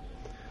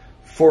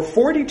 For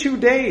 42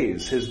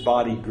 days his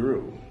body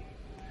grew,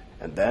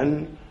 and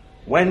then,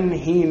 when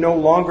he no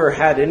longer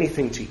had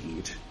anything to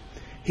eat,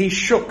 he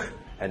shook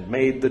and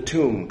made the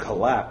tomb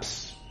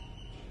collapse.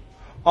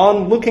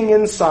 On looking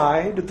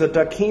inside, the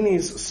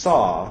Dakinis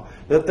saw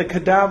that the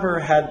cadaver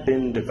had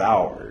been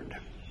devoured.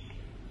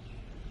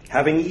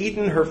 Having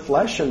eaten her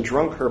flesh and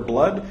drunk her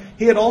blood,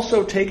 he had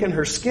also taken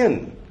her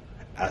skin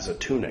as a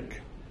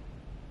tunic,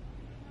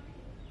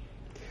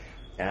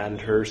 and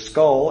her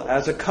skull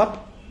as a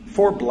cup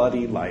for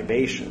bloody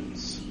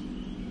libations.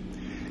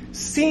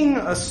 Seeing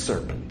a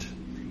serpent,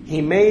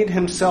 he made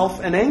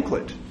himself an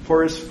anklet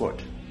for his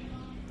foot,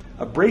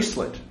 a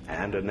bracelet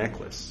and a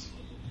necklace.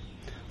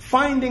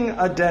 Finding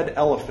a dead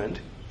elephant,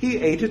 he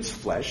ate its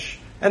flesh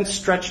and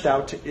stretched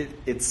out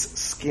its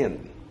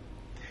skin.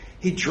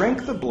 He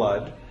drank the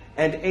blood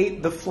and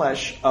ate the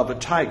flesh of a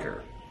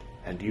tiger,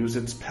 and used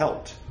its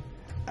pelt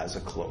as a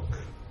cloak.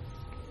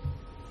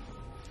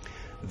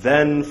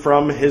 Then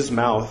from his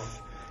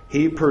mouth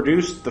he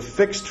produced the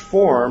fixed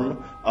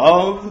form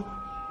of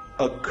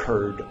a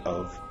curd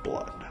of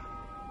blood.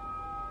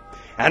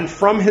 And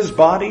from his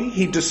body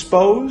he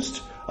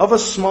disposed of a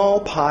small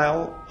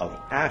pile of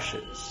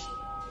ashes.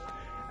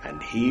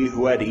 And he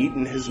who had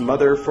eaten his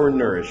mother for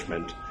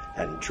nourishment,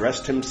 and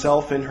dressed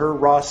himself in her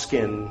raw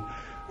skin,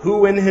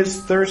 who in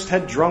his thirst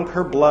had drunk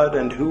her blood,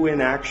 and who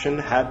in action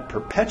had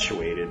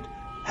perpetrated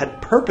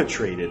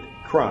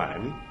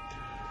crime,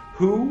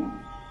 who,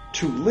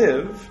 to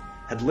live,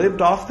 had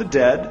lived off the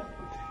dead,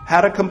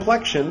 had a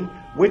complexion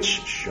which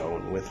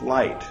shone with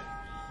light.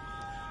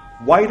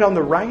 White on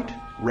the right,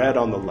 red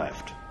on the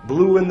left,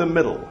 blue in the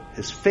middle.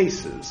 His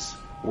faces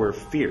were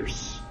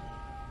fierce.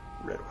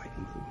 Red, white,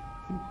 and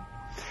blue.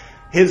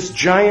 His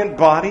giant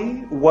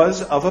body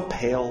was of a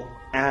pale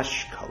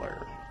ash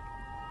color.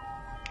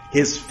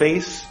 His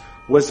face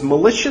was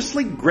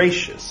maliciously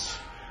gracious,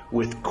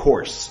 with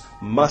coarse,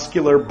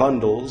 muscular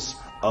bundles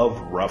of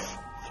rough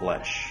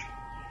flesh.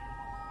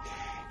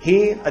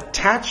 He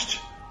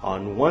attached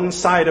on one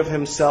side of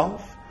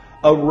himself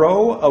a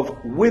row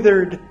of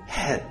withered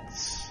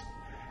heads,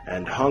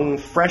 and hung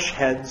fresh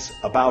heads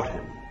about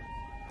him.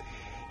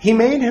 He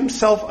made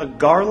himself a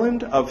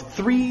garland of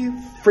 3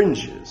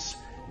 fringes,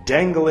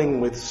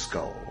 dangling with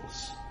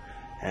skulls,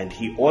 and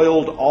he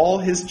oiled all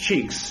his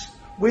cheeks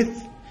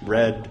with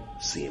red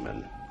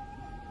semen.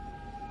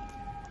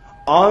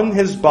 On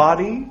his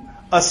body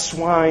a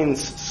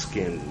swine's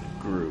skin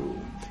grew.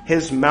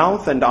 His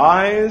mouth and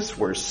eyes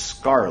were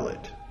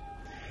scarlet.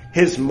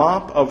 His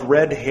mop of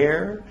red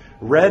hair,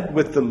 red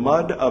with the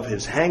mud of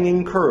his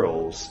hanging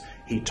curls,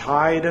 he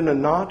tied in a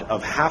knot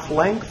of half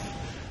length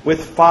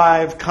with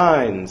 5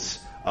 kinds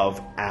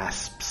of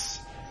asps.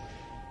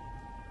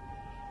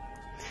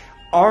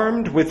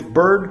 Armed with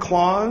bird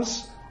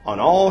claws on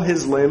all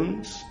his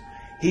limbs,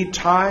 he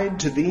tied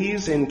to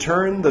these in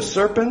turn the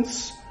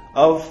serpents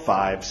of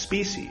 5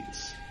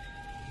 species.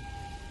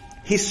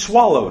 He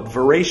swallowed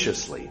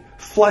voraciously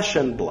flesh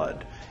and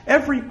blood,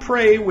 every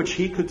prey which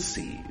he could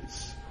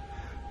seize.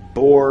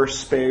 Boar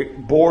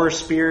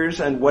spears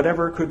and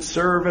whatever could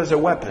serve as a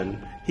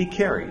weapon he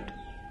carried.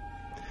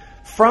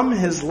 From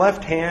his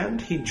left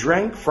hand he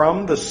drank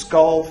from the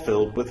skull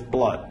filled with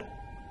blood.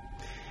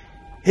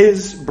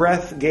 His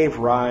breath gave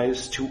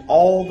rise to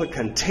all the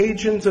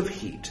contagions of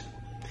heat,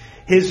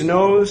 his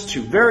nose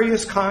to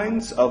various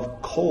kinds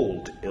of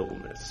cold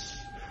illness.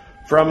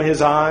 From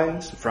his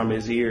eyes, from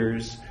his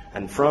ears,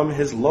 and from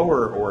his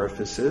lower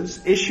orifices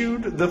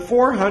issued the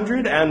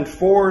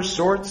 404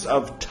 sorts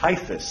of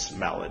typhus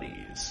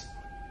maladies,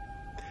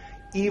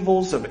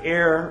 evils of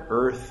air,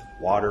 earth,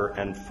 water,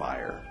 and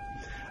fire,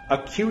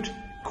 acute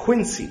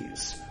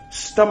quinces,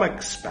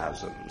 stomach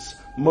spasms,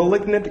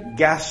 malignant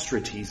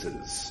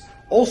gastritis,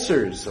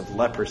 ulcers of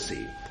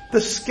leprosy, the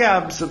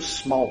scabs of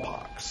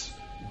smallpox,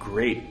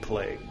 great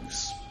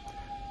plagues,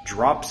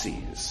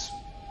 dropsies,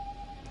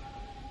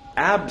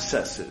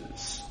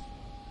 abscesses,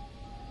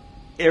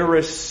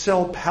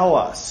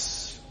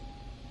 erysipelas,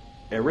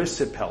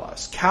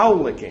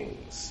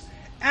 cowlickings,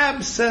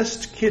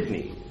 abscessed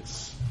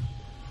kidneys.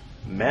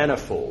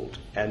 Manifold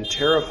and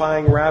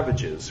terrifying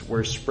ravages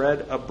were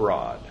spread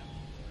abroad.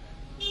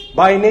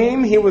 By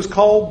name he was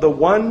called the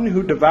one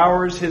who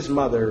devours his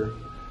mother,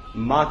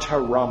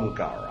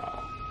 Mataramgara.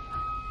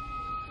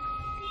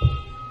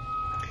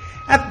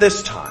 At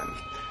this time,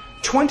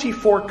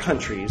 24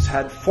 countries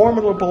had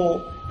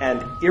formidable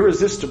and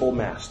irresistible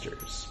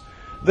masters.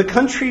 The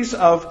countries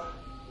of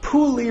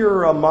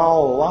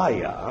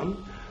Puliramalaya,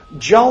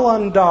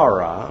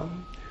 Jalandhara,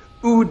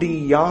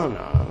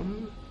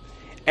 Udayana,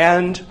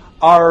 and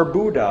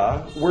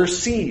Arbuda were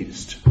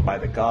seized by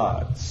the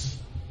gods.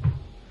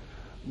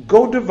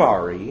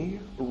 Godavari,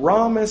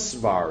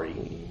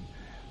 Ramesvari,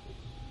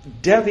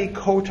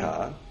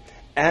 Devikota,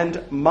 and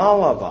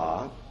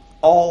Malava,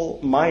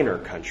 all minor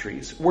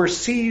countries, were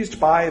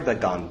seized by the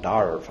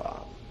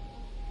Gandharva.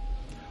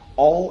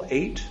 All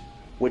 8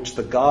 which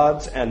the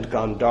gods and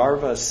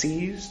Gandharva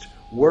seized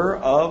were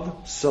of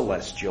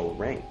celestial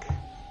rank.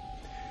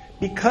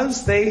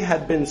 Because they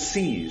had been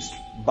seized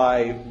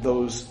by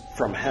those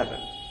from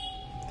heaven.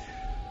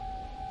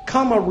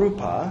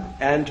 Kamarupa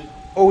and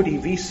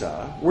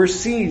Odivisa were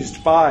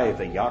seized by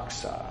the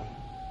Yaksa.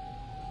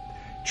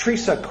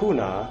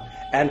 Trisakuna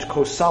and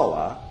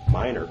Kosala,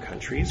 minor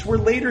countries, were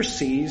later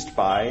seized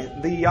by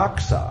the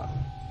Yaksa.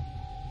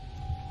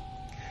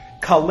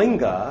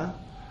 Kalinga,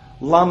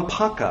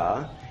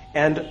 Lampaka,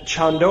 and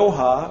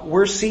Chandoha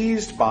were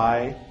seized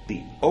by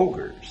the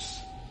ogres.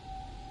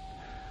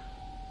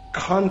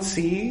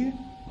 Kansi,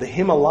 the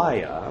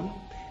Himalaya,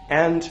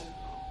 and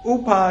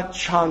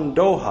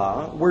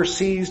Upachandoha were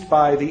seized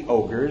by the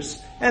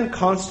ogres and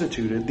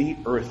constituted the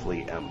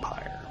earthly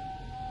empire.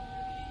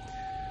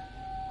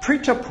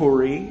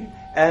 Pritapuri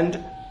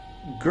and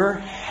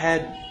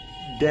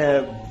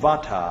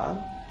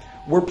Gurhedevata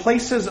were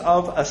places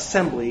of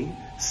assembly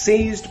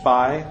seized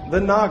by the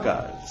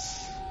Nagas.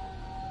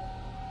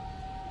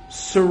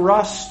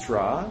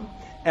 Surashtra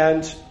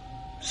and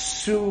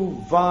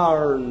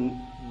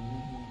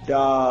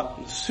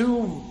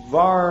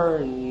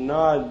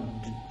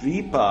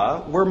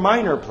Suvarnadvipa were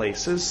minor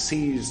places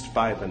seized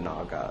by the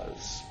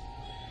Nagas.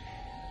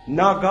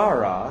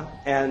 Nagara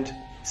and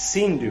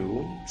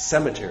Sindhu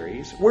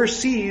cemeteries were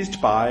seized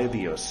by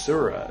the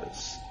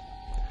Asuras.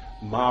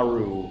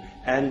 Maru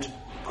and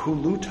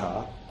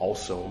Kuluta,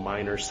 also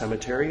minor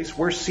cemeteries,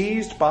 were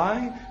seized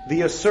by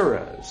the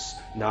Asuras,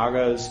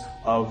 Nagas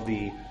of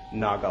the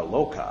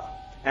Nagaloka,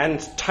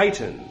 and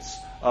Titans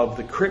of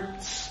the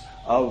crypts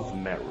of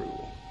Meru.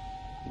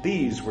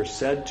 These were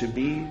said to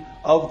be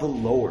of the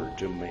lower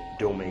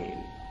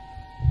domain.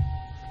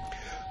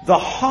 The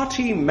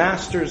haughty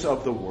masters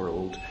of the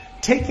world,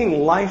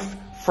 taking life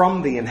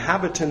from the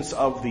inhabitants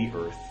of the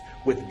earth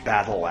with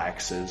battle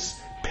axes,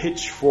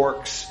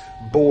 pitchforks,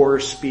 boar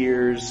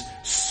spears,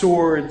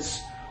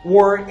 swords,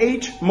 wore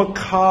 8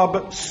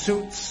 macabre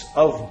suits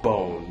of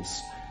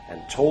bones,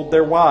 and told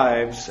their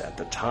wives at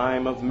the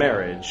time of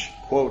marriage,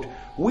 quote,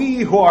 "We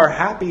who are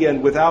happy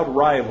and without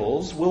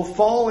rivals will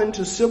fall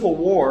into civil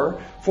war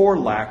for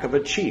lack of a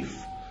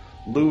chief,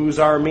 lose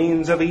our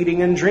means of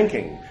eating and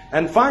drinking,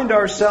 and find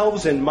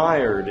ourselves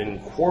mired in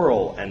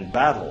quarrel and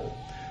battle.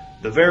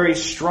 The very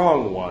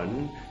strong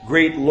one,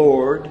 great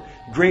Lord,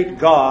 great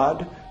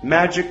God,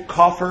 magic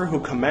coffer who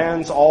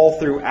commands all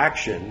through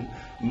action,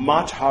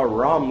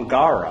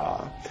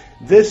 Matharamgara,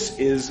 this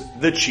is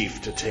the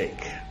chief to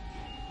take.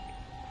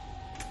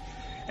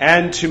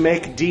 And to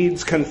make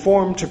deeds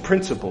conform to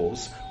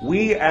principles,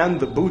 we and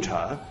the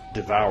Buddha,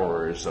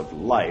 devourers of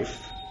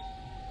life,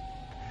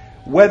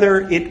 whether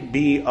it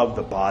be of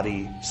the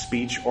body,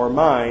 speech, or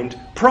mind,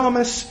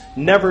 promise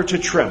never to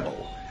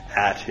tremble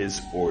at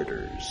his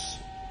orders."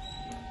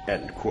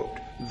 End quote.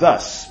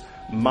 Thus,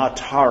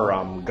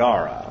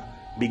 Matharamgara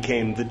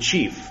became the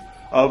chief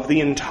of the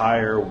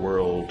entire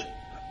world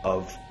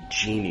of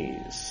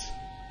genies.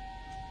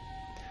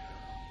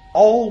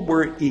 All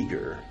were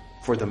eager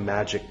for the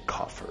magic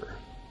coffer.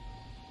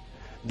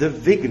 The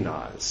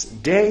Vignas,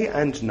 day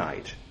and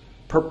night,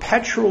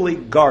 perpetually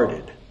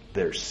guarded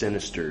their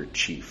sinister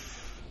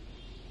chief.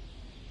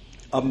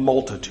 A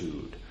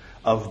multitude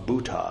of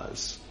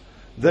Bhutas,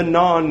 the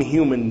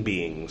non-human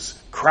beings,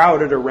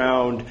 crowded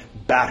around,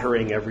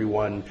 battering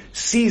everyone,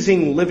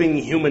 seizing living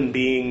human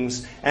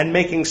beings, and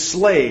making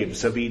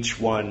slaves of each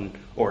one,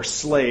 or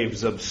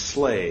slaves of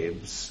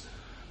slaves.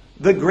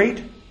 The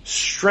great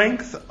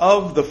strength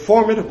of the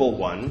formidable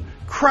one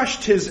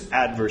crushed his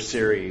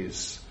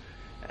adversaries,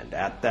 and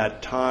at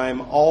that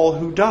time all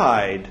who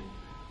died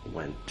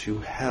went to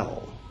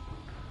hell.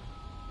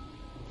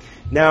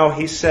 Now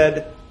he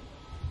said,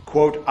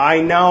 quote,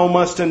 "I now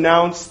must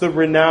announce the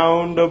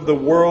renown of the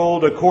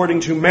world according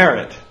to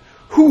merit.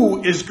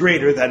 Who is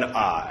greater than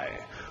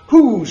I?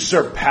 Who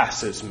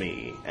surpasses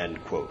me?"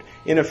 End quote.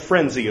 In a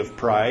frenzy of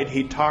pride,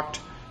 he talked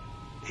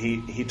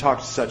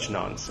such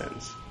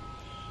nonsense.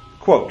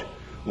 Quote,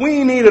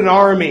 "We need an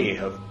army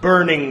of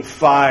burning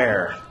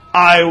fire.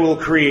 I will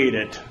create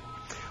it.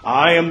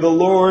 I am the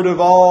Lord of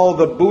all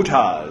the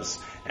Bhutas,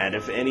 and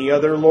if any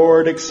other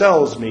Lord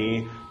excels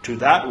me, to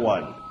that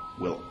one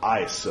will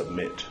I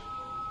submit."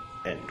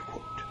 End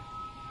quote.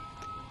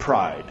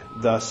 Pride,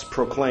 thus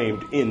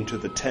proclaimed into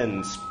the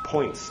 10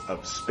 points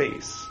of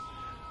space,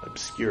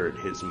 obscured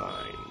his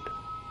mind.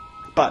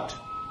 But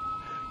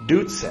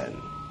Dutsen,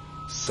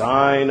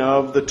 sign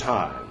of the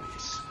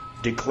times,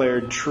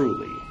 declared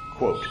truly,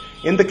 quote,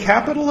 "In the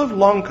capital of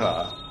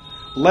Lanka,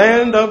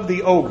 land of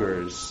the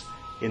ogres,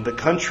 in the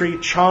country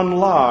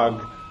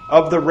Chanlag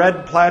of the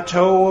red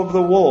plateau of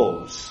the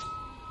wolves,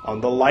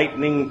 on the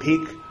lightning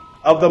peak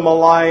of the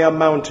Malaya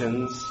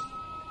mountains,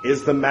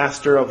 is the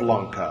master of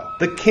Lanka,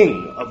 the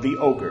king of the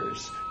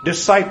ogres,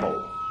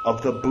 disciple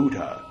of the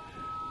Buddha,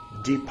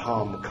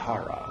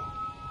 Dipamkara.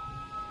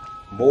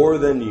 More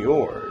than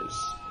yours,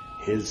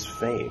 his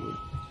fame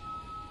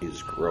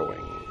is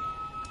growing.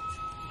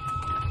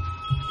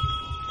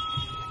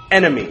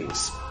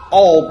 Enemies,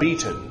 all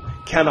beaten,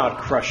 cannot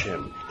crush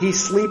him. He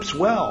sleeps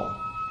well,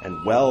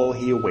 and well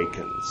he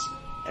awakens."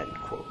 End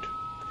quote.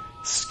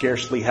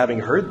 Scarcely having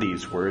heard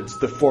these words,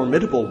 the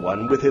formidable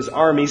one with his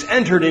armies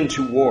entered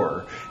into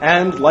war,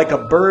 and, like a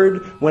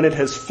bird when it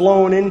has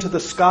flown into the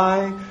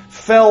sky,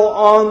 fell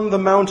on the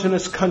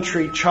mountainous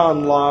country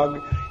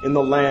Chanlag in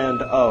the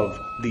land of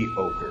the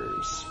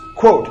ogres.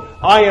 Quote,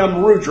 "I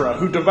am Rudra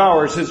who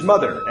devours his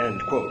mother,"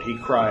 end quote, he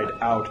cried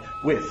out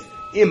with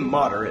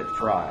immoderate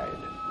pride.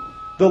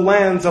 The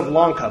lands of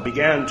Lanka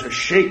began to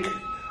shake,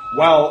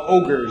 while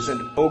ogres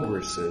and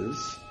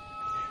ogresses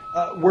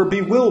were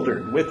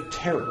bewildered with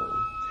terror.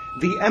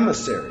 The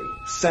emissary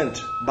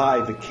sent by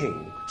the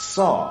king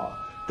saw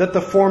that the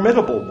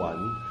formidable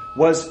one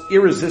was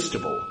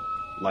irresistible,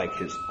 like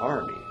his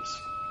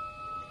armies.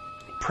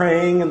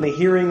 Praying in the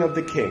hearing of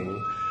the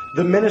king,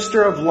 the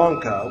minister of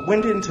Lanka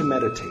went into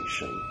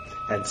meditation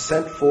and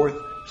sent forth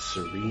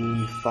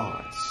serene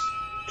thoughts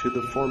to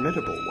the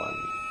formidable one.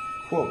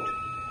 Quote,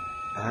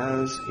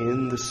 "As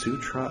in the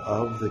sutra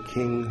of the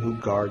king who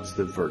guards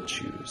the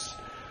virtues,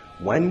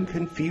 when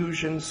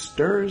confusion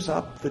stirs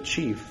up the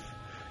chief,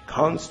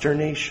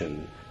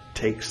 consternation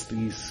takes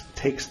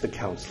the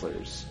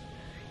counselors.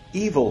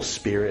 Evil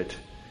spirit,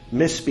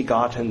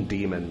 misbegotten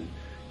demon,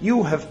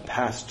 you have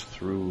passed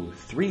through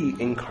 3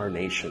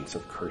 incarnations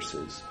of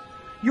curses.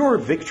 Your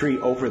victory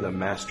over the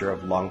master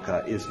of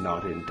Lanka is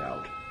not in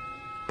doubt,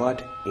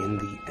 but in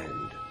the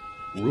end,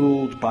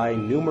 ruled by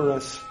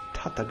numerous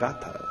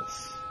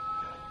Tathagatas,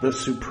 the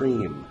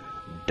supreme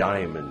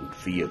diamond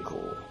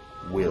vehicle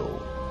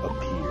will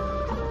appear."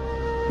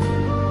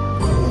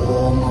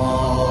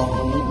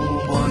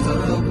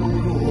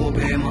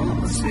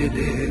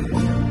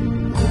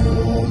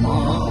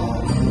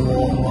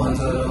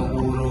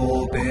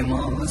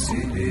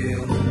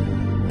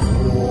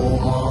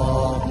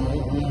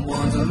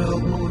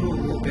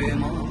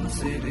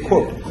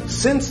 Quote,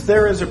 "Since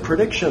there is a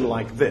prediction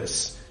like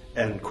this,"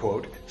 end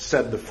quote,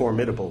 said the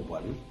formidable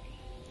one,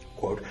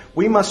 quote,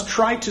 "we must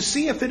try to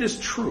see if it is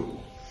true.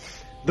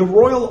 The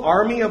royal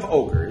army of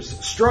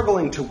ogres,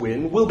 struggling to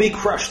win, will be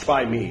crushed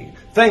by me,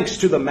 thanks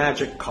to the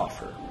magic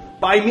coffer.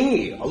 By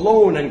me,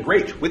 alone and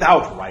great,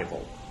 without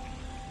rival.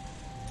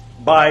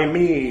 By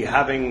me,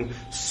 having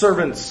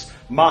servants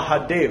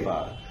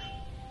Mahadeva,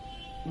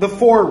 the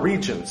four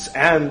regents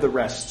and the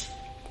rest,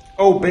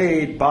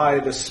 obeyed by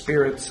the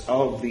spirits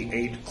of the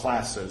 8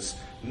 classes,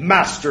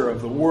 master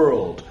of the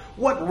world,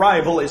 what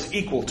rival is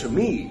equal to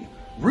me?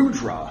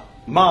 Rudra,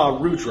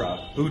 Rudra,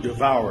 who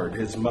devoured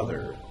his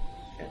mother."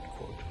 End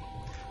quote.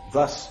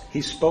 Thus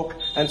he spoke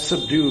and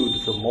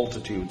subdued the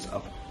multitudes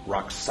of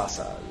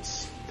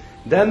Rakshasas.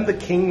 Then the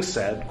king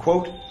said,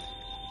 quote,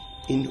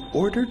 "In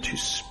order to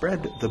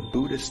spread the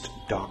Buddhist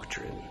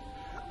doctrine,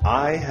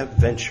 I have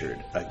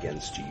ventured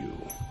against you.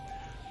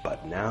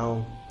 But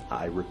now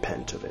I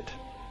repent of it.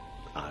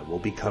 I will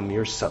become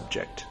your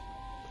subject.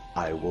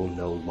 I will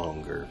no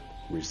longer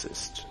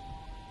resist."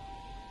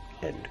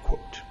 End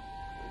quote.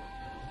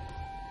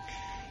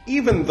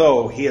 Even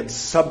though he had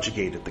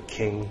subjugated the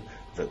king,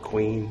 the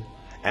queen,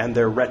 and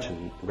their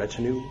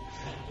retinue,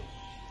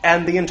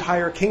 and the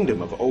entire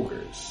kingdom of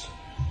ogres,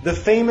 the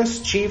famous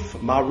chief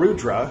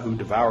Marudra, who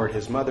devoured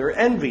his mother,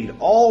 envied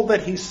all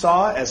that he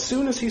saw as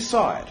soon as he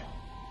saw it.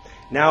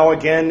 Now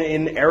again,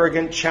 in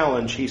arrogant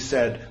challenge, he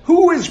said,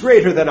 "Who is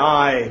greater than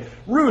I?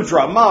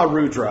 Rudra,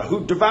 Rudra,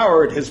 who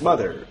devoured his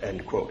mother,"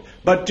 end quote.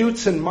 But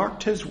Dutzin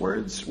marked his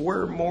words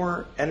were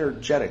more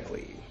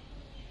energetically.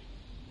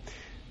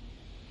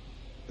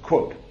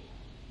 Quote,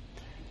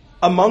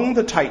 "Among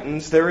the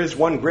Titans there is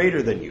one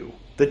greater than you,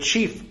 the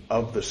chief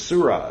of the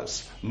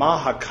Suras,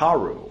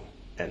 Mahakaru,"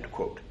 end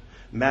quote.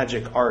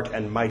 Magic art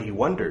and mighty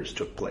wonders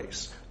took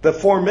place. The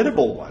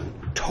formidable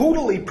one,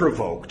 totally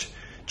provoked,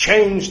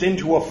 changed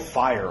into a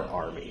fire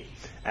army,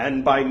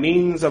 and by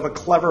means of a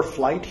clever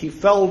flight he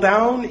fell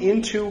down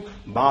into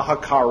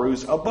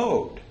Mahakaru's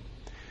abode.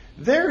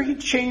 There he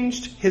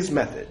changed his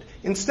method.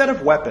 Instead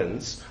of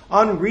weapons,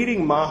 on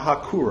reading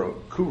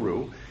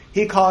Mahakuru,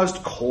 he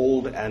caused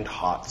cold and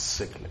hot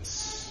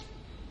sicknesses,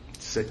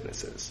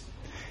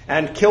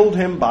 and killed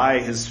him by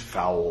his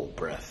foul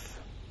breath.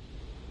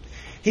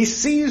 He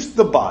seized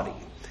the body,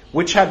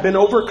 which had been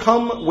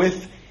overcome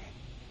with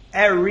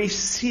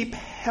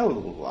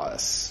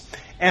erysipelas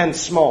and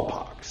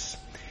smallpox.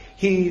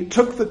 He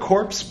took the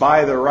corpse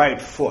by the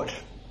right foot.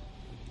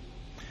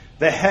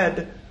 The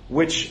head,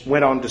 which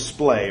went on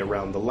display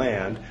around the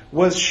land,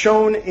 was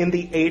shown in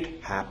the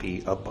 8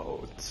 happy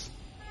abodes.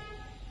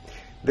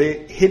 The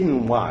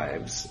hidden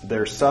wives,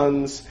 their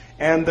sons,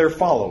 and their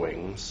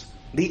followings,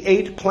 the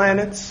 8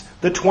 planets,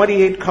 the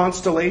 28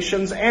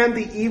 constellations, and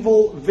the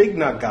evil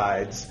Vigna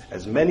guides,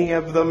 as many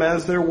of them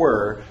as there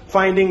were,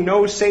 finding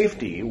no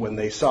safety when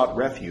they sought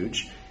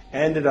refuge,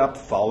 ended up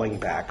falling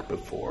back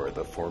before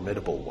the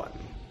formidable one.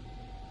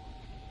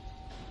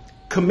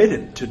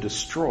 Committed to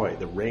destroy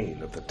the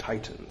reign of the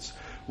Titans,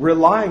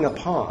 relying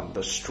upon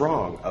the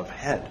strong of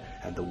head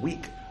and the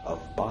weak of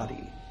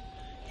body,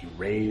 he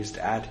raised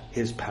at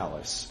his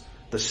palace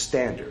the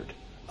standard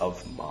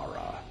of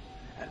Mara,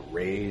 and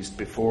raised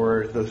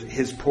before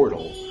his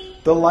portal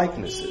the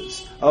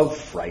likenesses of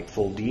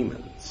frightful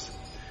demons.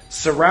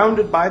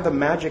 Surrounded by the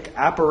magic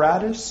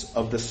apparatus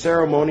of the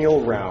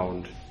ceremonial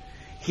round,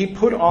 he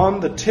put on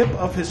the tip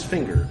of his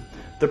finger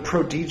the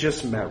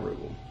prodigious Meru.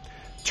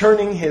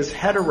 Turning his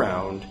head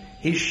around,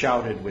 he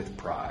shouted with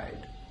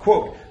pride,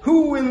 quote,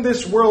 "Who in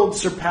this world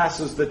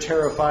surpasses the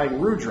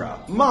terrifying Rudra,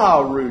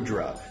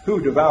 Rudra,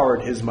 who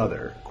devoured his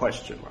mother?"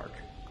 Question mark.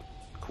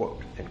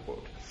 Quote, end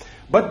quote.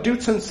 But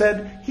Dutzin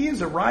said he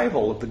is a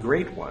rival of the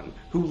Great One,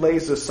 who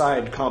lays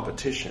aside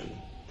competition.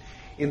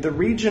 In the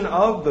region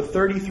of the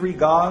 33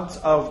 gods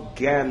of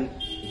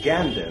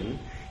Gandin,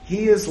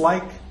 he is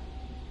like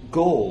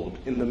gold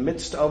in the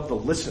midst of the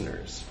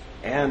listeners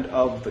and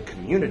of the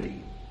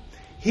community.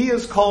 He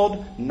is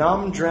called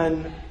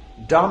Namdren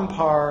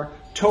Dampar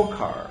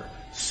Tokar,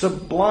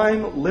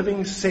 sublime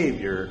living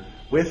savior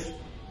with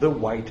the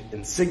white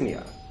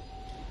insignia,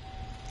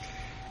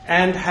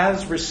 and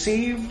has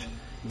received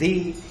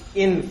the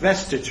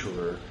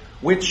investiture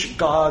which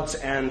gods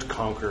and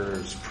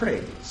conquerors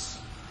praise.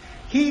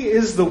 He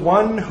is the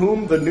one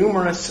whom the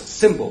numerous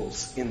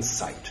symbols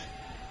incite.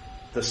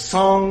 The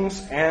songs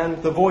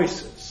and the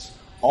voices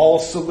all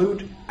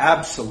salute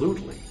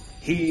absolutely.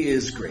 He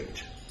is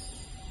great.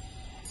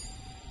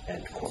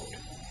 End quote.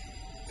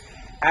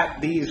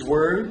 At these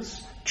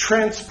words,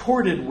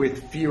 transported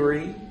with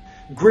fury,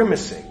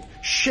 grimacing,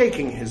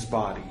 shaking his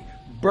body,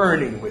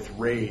 burning with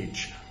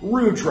rage,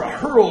 Rudra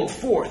hurled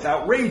forth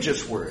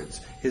outrageous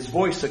words, his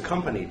voice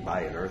accompanied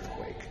by an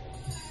earthquake.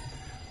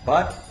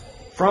 But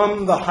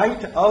from the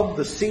height of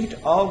the seat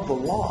of the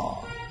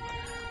law,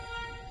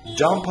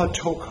 Dampa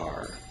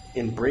Tokar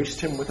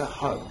embraced him with a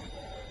hug,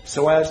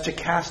 so as to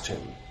cast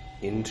him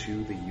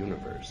into the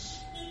universe.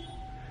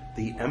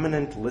 The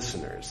eminent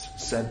listeners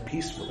said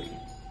peacefully,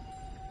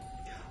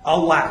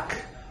 "Alack,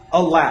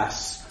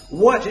 alas,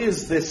 What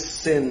is this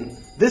sin?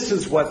 This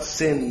is what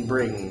sin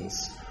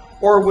brings.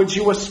 Or would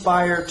you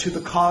aspire to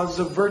the cause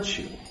of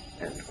virtue?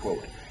 End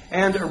quote.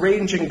 And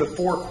arranging the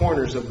four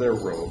corners of their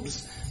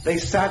robes, they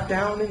sat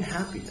down in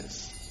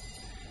happiness.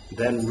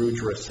 Then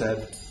Rudra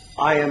said,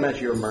 I am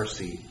at your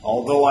mercy,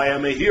 although I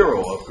am a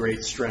hero of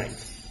great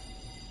strength.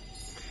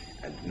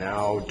 And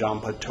now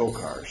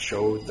Dampatokar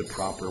showed the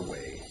proper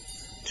way.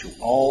 To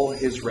all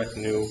his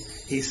retinue,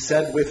 he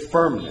said with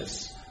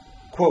firmness,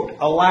 quote,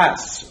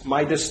 Alas,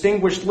 my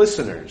distinguished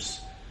listeners,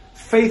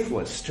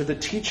 faithless to the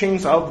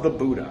teachings of the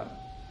Buddha.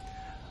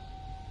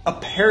 A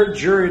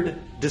perjured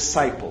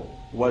disciple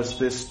was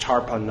this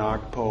Tarpa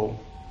Nagpo.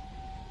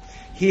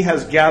 He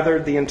has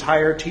gathered the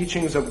entire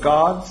teachings of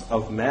gods,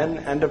 of men,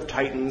 and of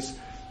titans,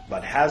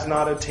 but has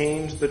not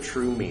attained the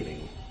true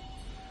meaning.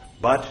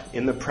 But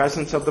in the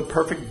presence of the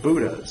perfect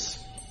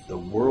Buddhas, the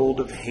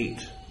world of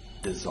hate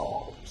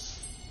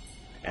dissolves,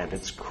 and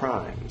its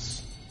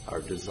crimes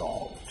are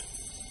dissolved.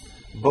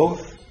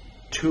 Both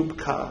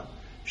Tubka,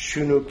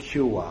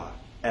 Shunukyua,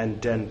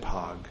 and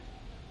Denpag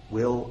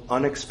will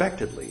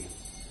unexpectedly,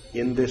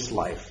 in this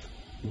life,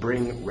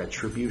 bring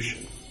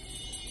retribution.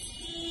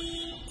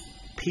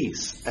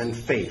 Peace and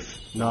faith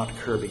not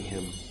curbing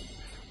him,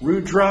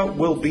 Rudra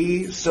will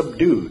be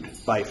subdued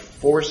by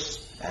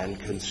force and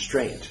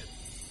constraint.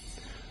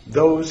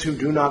 Those who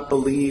do not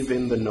believe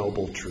in the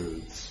noble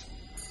truths,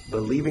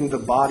 believing the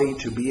body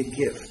to be a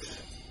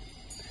gift,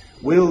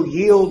 will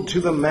yield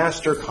to the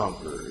master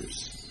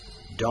conquerors,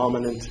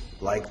 dominant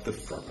like the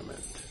firmament.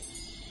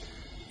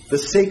 The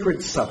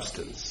sacred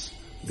substance,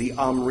 the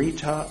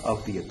Amrita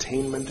of the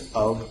attainment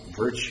of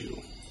virtue,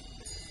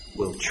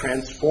 will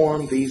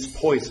transform these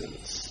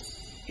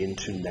poisons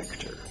into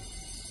nectar.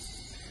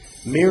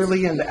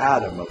 Merely an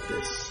atom of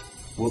this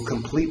will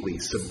completely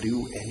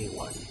subdue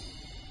anyone.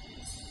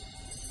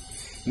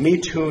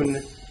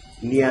 Mitun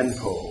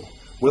Nyanpo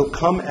will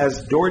come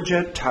as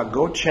Dorje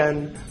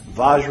Tagochen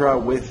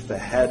Vajra with the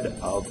head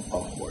of a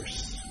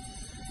horse,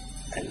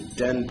 and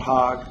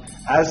Denpag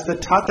as the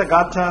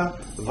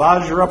Tathagata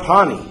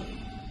Vajrapani.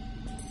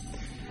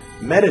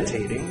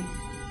 Meditating,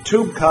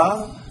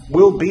 Tubka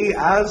will be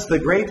as the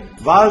great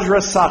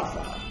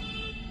Vajrasattva.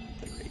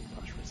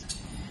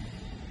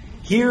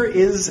 Here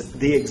is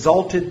the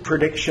exalted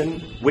prediction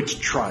which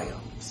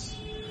triumphs.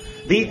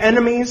 The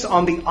enemies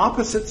on the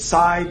opposite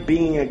side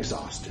being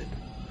exhausted,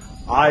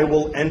 I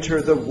will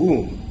enter the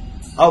womb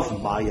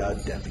of Maya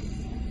Devi,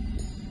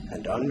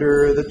 and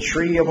under the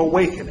tree of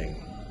awakening,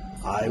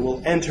 I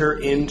will enter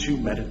into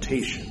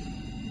meditation.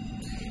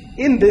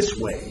 In this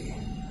way,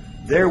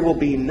 there will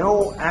be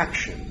no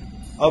action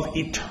of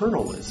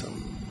eternalism.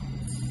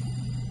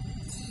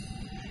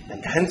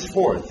 And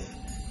henceforth,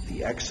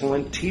 the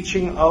excellent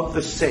teaching of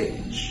the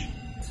sage,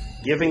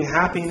 giving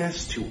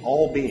happiness to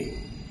all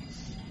beings,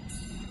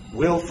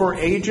 will for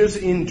ages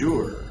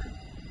endure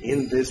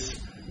in this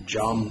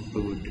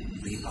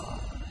Jambudvipa,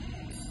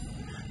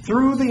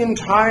 through the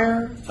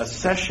entire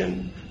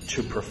accession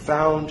to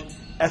profound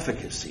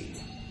efficacy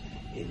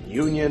in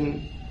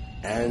union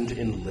and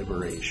in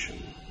liberation.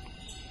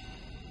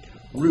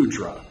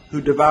 Rudra,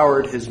 who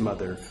devoured his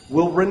mother,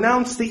 will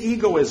renounce the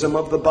egoism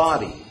of the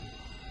body.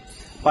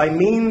 By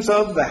means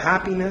of the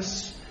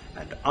happiness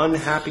and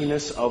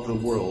unhappiness of the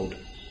world,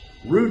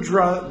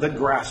 Rudra the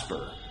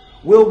grasper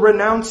will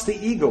renounce the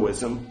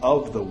egoism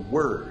of the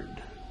word.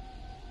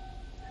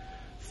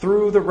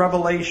 Through the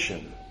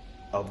revelation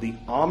of the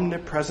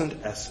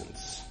omnipresent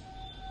essence,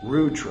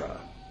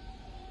 Rudra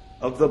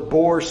of the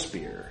boar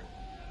spear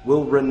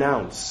will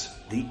renounce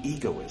the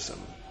egoism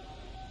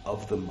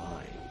of the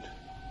mind.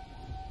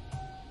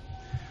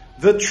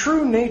 The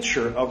true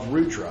nature of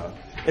Rudra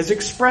is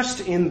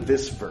expressed in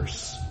this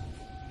verse.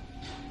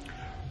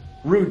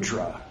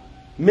 Rudra,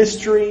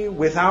 mystery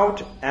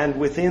without and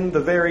within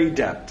the very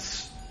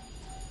depths.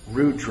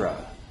 Rudra,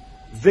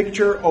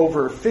 victor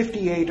over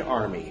 58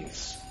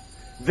 armies.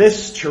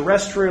 This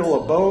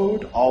terrestrial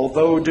abode,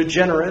 although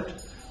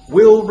degenerate,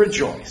 will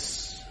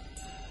rejoice.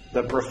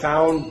 The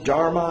profound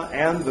Dharma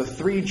and the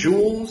three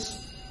jewels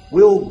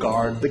will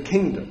guard the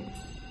kingdom.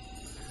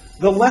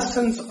 The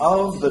lessons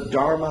of the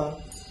Dharma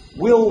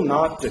will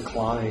not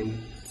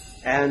decline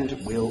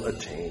and will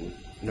attain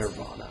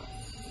nirvana.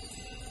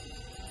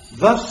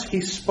 Thus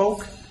he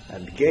spoke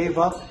and gave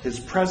up his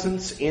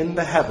presence in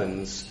the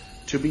heavens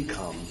to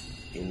become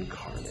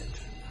incarnate.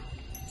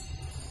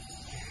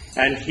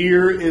 And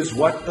here is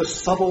what the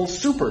subtle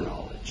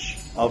superknowledge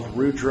of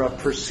Rudra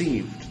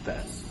perceived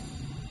then.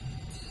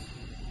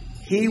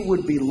 He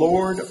would be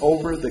lord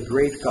over the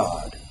great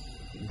god,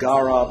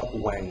 Garab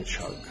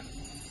Wangchug,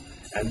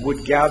 and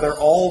would gather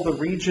all the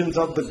regions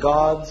of the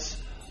gods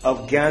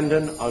of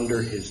Ganden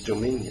under his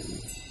dominion.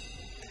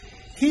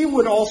 He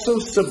would also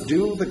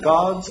subdue the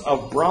gods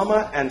of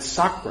Brahma and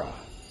Sakra.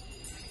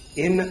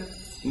 In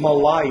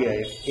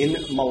Malaya,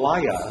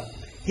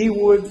 he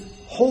would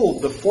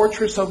hold the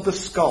fortress of the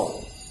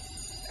skull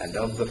and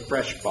of the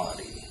fresh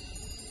body,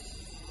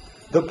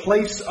 the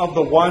place of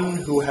the one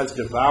who has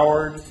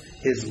devoured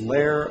his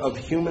lair of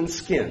human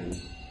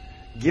skin,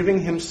 giving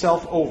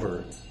himself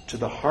over to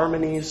the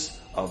harmonies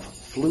of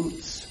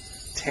flutes,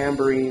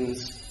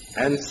 tambourines,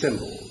 and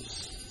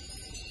cymbals,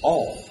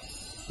 all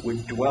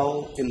would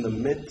dwell in the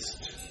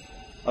midst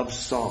of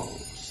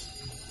songs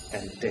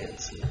and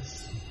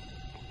dances.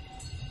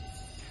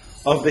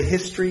 Of the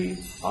history,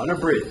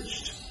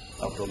 unabridged,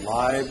 of the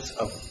lives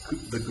of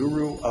the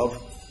Guru of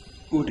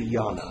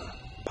Udayana,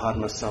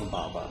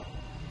 Padmasambhava,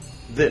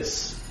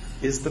 this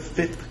is the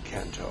 5th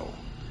canto,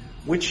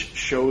 which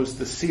shows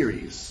the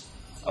series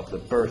of the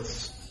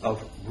births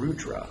of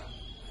Rudra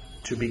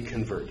to be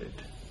converted.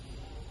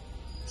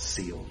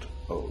 Sealed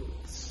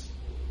oaths.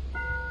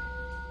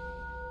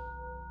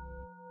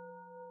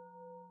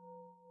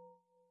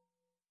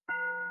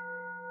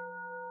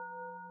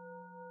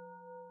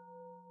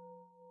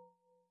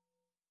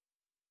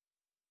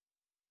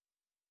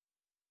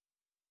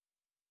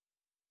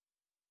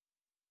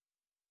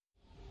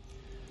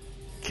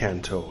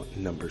 Canto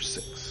number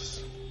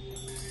 6.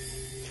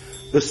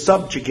 The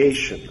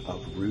subjugation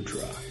of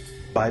Rudra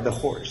by the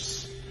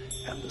horse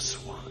and the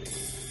swine.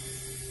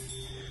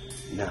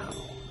 Now,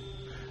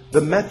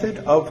 the method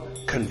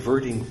of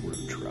converting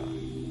Rudra.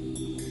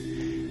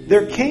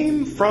 There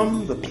came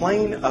from the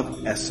plane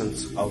of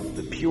essence of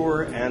the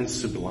pure and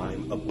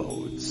sublime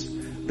abodes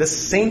the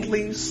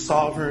saintly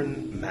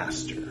sovereign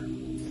master,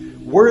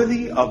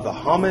 worthy of the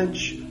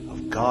homage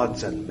of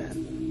gods and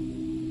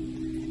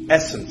men.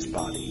 Essence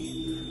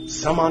body,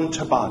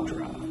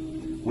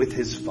 Samantabhadra, with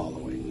his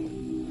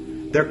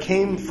following. There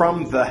came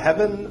from the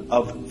heaven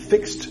of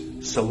fixed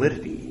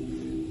solidity,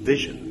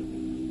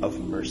 vision of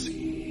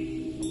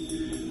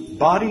mercy.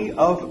 Body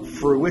of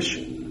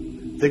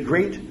fruition, the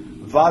great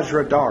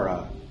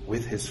Vajradhara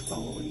with his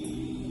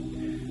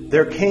following.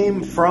 There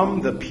came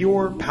from the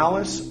pure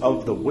palace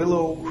of the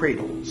willow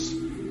cradles,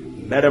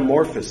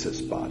 metamorphosis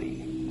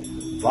body,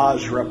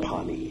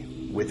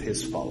 Vajrapani with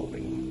his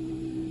following.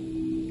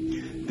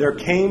 There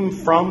came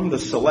from the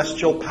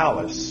celestial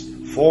palace,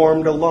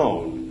 formed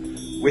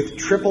alone, with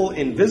triple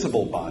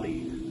invisible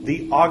body,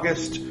 the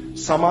august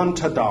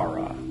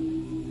Samantadhara.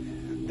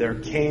 There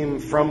came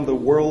from the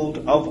world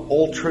of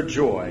ultra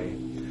joy,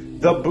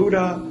 the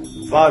Buddha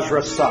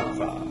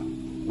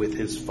Vajrasattva with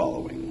his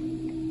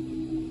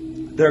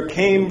following. There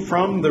came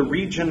from the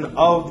region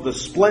of the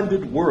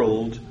splendid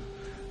world,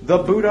 the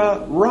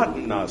Buddha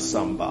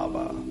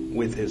Ratnasambhava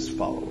with his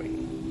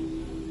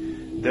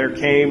following. There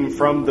came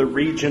from the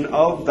region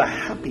of the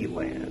happy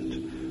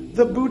land,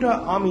 the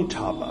Buddha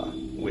Amitabha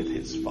with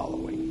his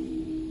following.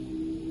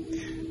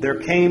 There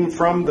came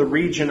from the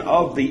region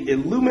of the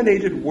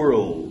illuminated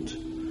world,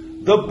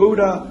 the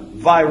Buddha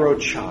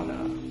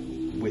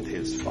Vairochana with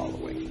his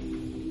following.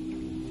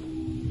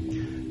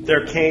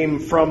 There came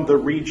from the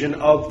region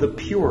of the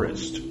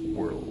purest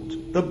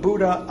world, the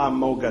Buddha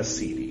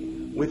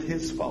Amoghasiddhi with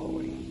his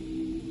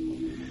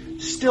following.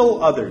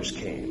 Still others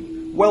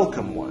came,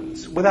 welcome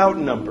ones, without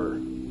number,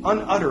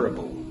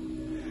 unutterable,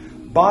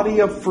 body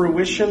of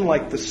fruition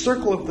like the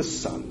circle of the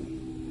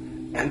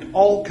sun, and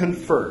all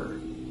confer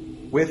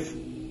with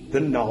the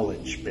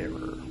knowledge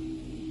bearer.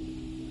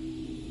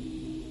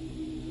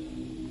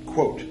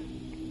 Quote,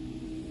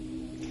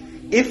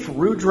 if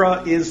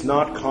Rudra is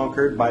not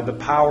conquered by the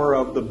power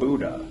of the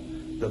Buddha,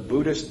 the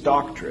Buddhist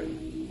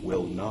doctrine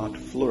will not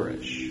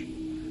flourish,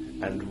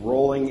 and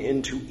rolling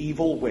into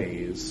evil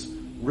ways,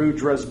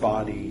 Rudra's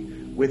body,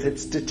 with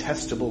its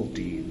detestable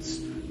deeds,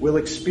 will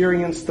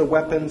experience the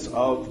weapons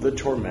of the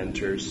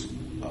tormentors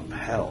of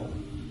hell.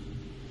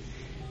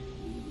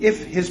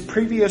 If his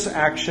previous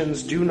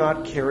actions do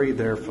not carry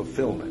their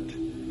fulfillment,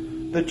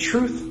 the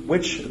truth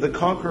which the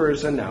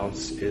conquerors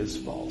announce is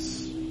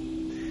false.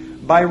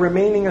 By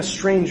remaining a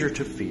stranger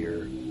to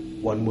fear,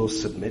 one will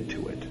submit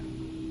to it.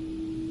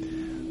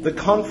 The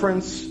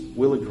conference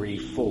will agree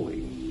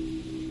fully.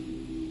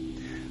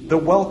 The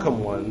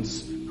welcome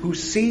ones who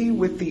see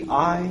with the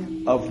eye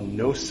of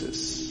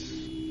gnosis,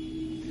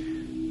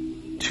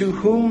 to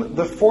whom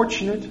the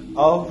fortunate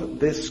of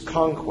this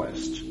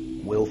conquest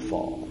will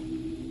fall.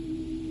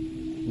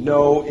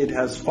 No, it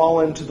has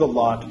fallen to the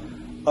lot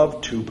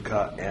of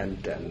Tubka and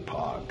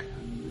Denpog,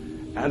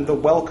 and the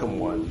welcome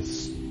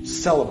ones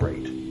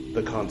celebrate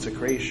the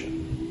consecration.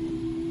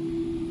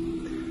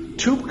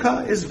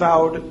 Tubka is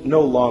vowed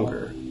no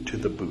longer to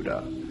the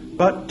Buddha,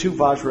 but to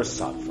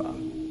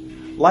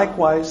Vajrasattva.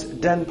 Likewise,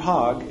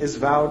 Denpog is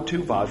vowed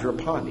to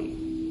Vajrapani.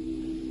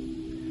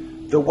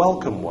 The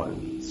welcome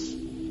ones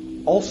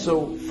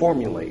also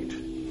formulate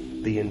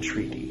the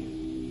entreaty.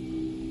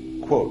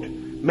 Quote,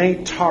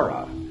 may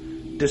Tara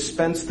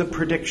dispense the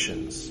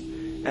predictions,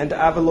 and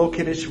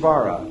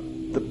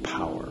Avalokiteshvara the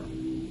power.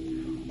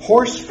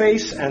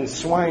 Horseface and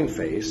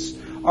Swineface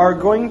are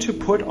going to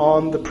put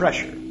on the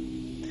pressure.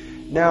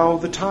 Now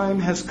the time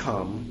has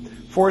come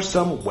for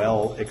some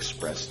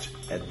well-expressed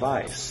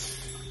advice.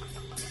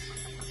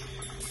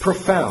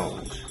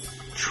 Profound,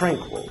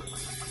 tranquil,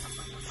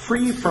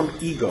 free from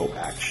ego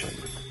action,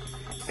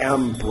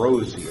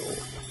 ambrosial,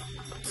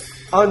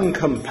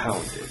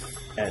 uncompounded,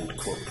 end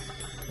quote,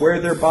 where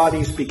their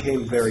bodies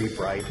became very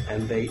bright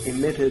and they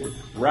emitted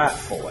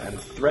wrathful and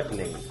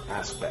threatening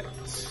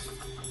aspects.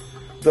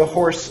 The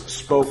horse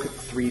spoke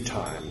 3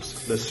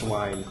 times, the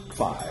swine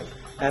 5,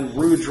 and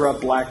Rudra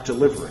Black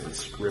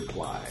Deliverance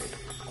replied,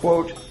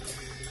 quote,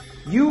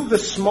 "You the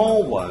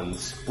small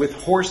ones with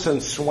horse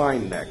and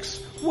swine necks,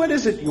 what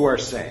is it you are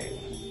saying?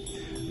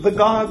 The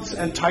gods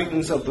and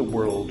titans of the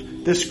world,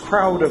 this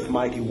crowd of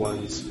mighty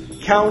ones,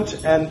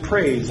 count and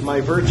praise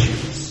my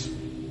virtues.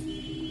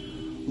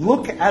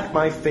 Look at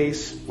my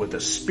face with a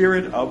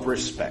spirit of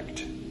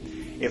respect.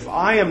 If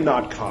I am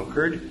not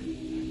conquered,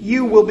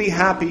 you will be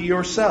happy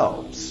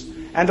yourselves.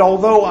 And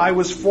although I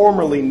was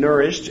formerly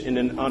nourished in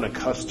an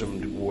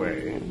unaccustomed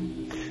way,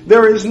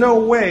 there is no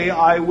way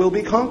I will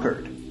be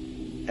conquered."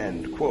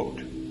 End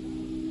quote.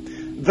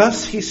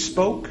 Thus he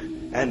spoke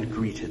and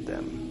greeted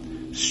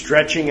them,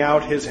 stretching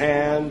out his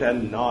hand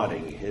and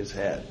nodding his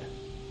head.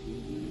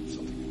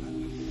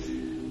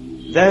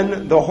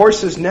 Then the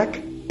horse's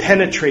neck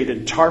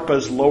penetrated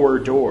Tarpa's lower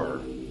door.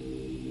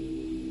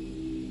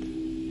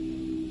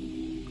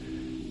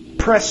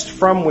 Pressed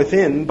from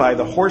within by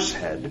the horse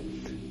head,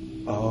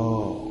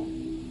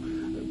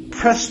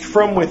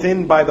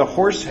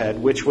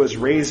 which was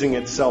raising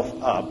itself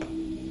up,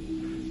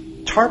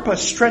 Tarpa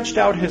stretched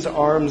out his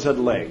arms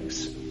and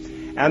legs,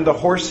 and the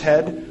horse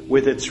head,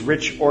 with its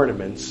rich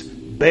ornaments,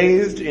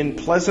 bathed in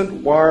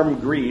pleasant warm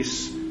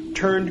grease,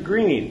 turned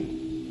green.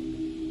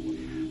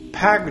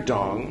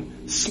 Pagdong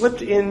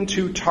slipped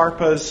into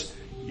Tarpa's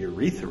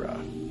urethra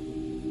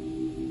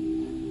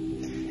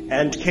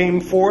and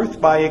came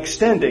forth by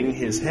extending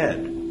his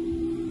head.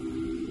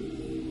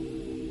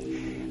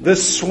 The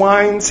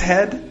swine's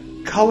head,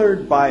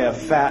 colored by a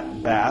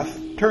fat bath,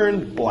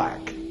 turned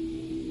black.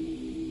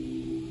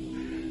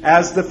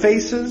 As the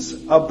faces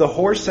of the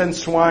horse and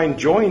swine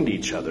joined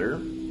each other,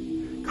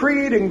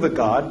 creating the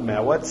god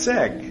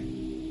Mawatseg.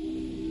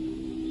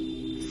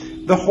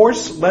 The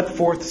horse let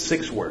forth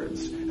 6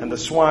 words, and the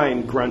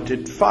swine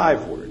grunted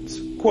 5 words.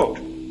 Quote,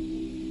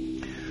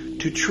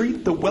 "To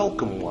treat the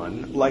welcome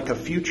one like a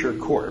future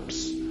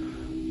corpse,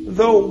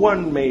 though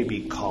one may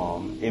be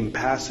calm,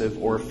 impassive,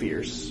 or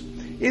fierce,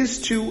 is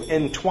to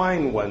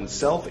entwine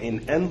oneself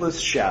in endless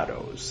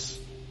shadows."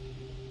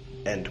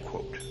 End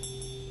quote.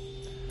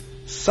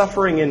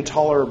 Suffering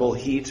intolerable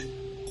heat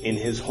in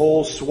his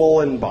whole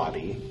swollen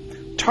body,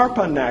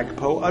 Tarpa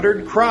Nagpo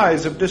uttered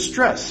cries of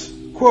distress.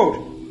 Quote,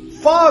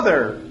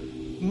 "Father!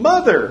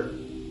 Mother!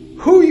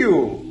 Who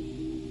you?"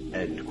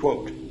 End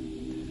quote.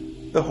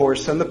 The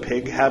horse and the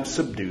pig have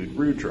subdued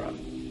Rudra.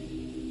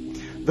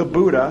 The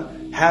Buddha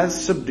has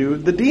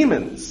subdued the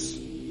demons.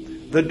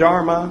 The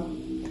Dharma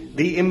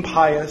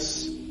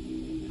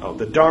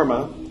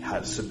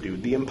has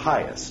subdued the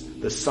impious.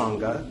 The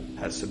Sangha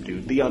has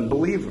subdued the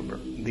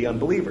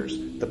unbelievers.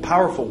 The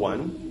powerful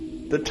one,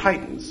 the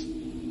Titans,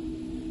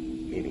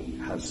 meaning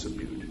has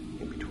subdued,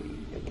 in between,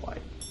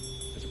 implied,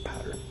 as a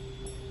pattern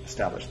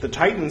established. The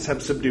Titans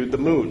have subdued the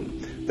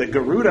moon. The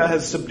Garuda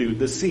has subdued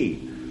the sea.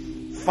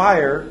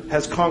 Fire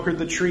has conquered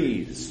the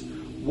trees.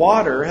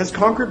 Water has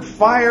conquered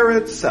fire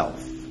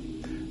itself.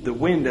 The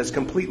wind has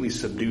completely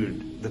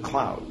subdued the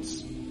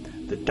clouds.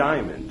 The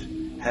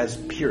diamond has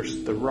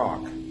pierced the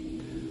rock.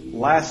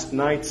 Last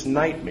night's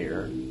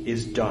nightmare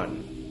is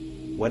done.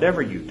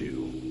 Whatever you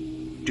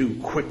do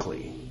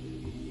quickly.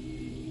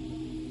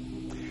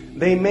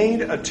 They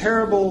made a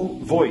terrible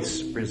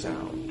voice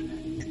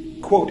resound.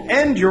 Quote,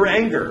 "End your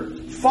anger.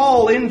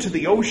 Fall into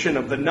the ocean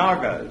of the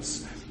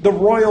Nagas. The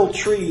royal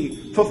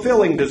tree,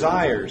 fulfilling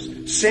desires.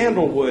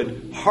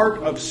 Sandalwood,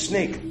 heart of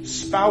snake,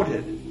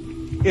 spouted.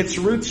 Its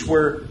roots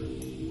were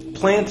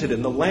planted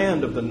in the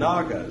land of the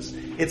Nagas.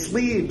 Its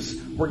leaves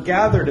were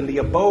gathered in the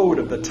abode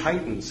of the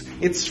Titans.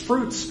 Its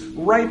fruits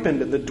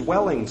ripened in the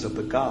dwellings of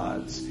the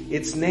gods.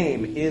 Its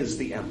name is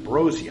the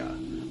ambrosia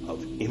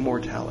of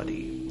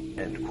immortality."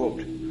 End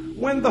quote.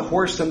 When the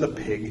horse and the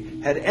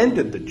pig had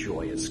ended the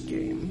joyous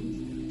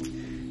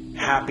game,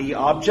 happy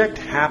object,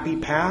 happy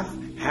path,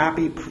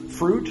 happy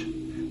fruit,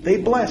 they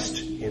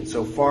blessed,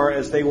 insofar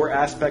as they were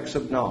aspects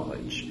of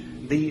knowledge,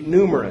 the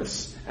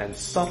numerous and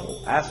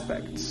subtle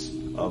aspects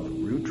of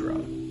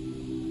Rudra.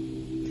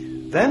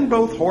 Then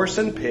both horse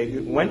and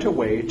pig went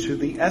away to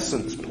the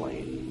essence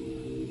plane.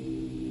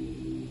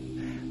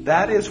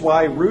 That is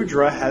why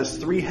Rudra has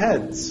 3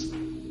 heads,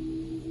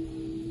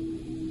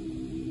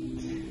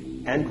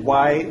 and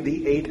why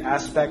the 8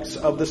 aspects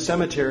of the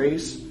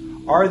cemeteries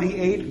are the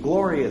 8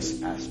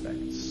 glorious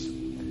aspects.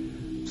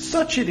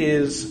 Such it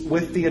is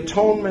with the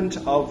atonement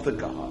of the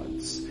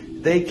gods.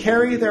 They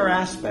carry their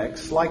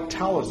aspects like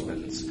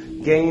talismans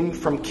gained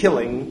from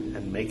killing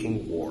and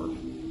making war.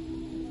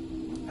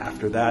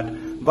 After that,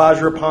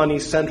 Vajrapani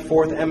sent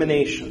forth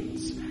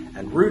emanations,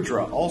 and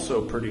Rudra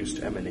also produced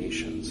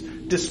emanations.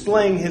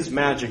 Displaying his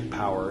magic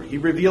power, he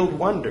revealed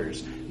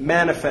wonders,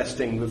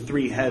 manifesting the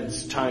 3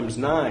 heads times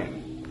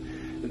 9.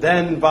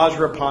 Then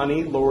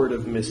Vajrapani, Lord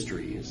of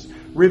Mysteries,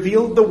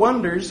 revealed the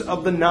wonders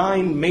of the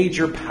 9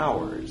 major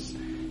powers,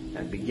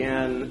 and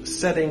began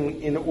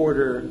setting in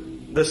order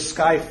the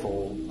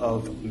skyful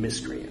of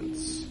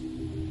miscreants.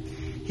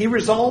 He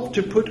resolved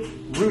to put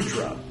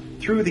Rudra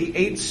through the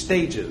 8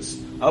 stages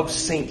of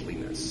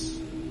saintliness.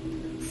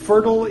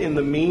 fertile in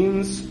the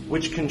means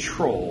which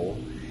control,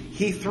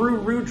 he threw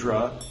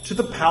Rudra to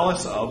the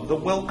palace of the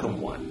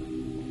Welcome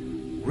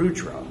One.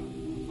 Rudra,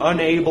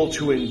 unable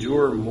to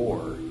endure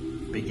more,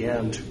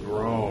 began to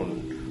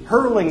groan,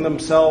 hurling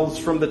themselves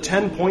from the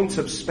 10 points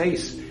of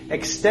space,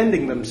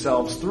 extending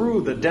themselves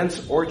through the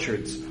dense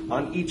orchards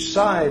on each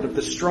side of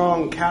the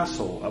strong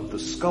castle of the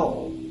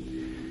skull.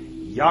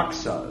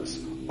 Yaksas,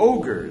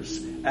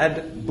 ogres,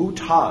 and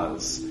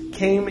bhutas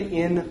came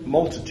in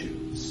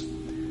multitudes.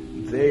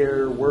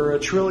 There were 1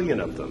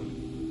 trillion of them.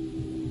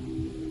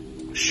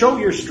 Show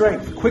your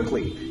strength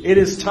quickly. It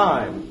is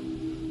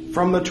time.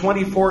 From the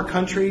 24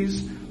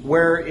 countries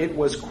where it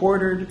was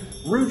quartered,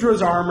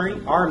 Rudra's army,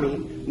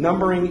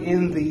 numbering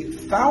in the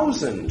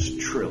 1,000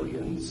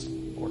 trillions,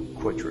 or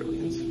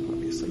quadrillions,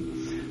 obviously,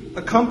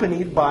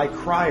 accompanied by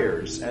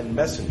criers and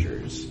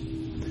messengers,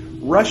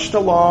 rushed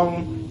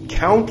along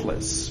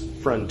countless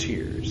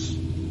frontiers.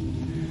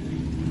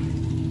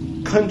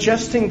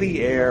 Congesting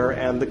the air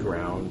and the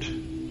ground,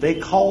 they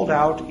called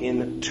out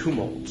in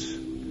tumult,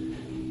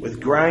 with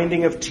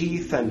grinding of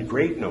teeth and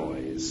great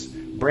noise,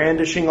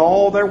 brandishing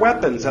all their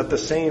weapons at the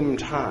same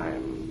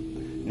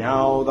time.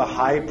 Now the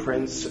high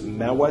prince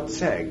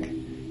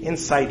Mewetseg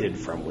incited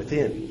from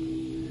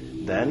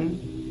within.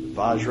 Then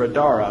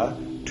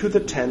Vajradhara to the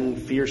 10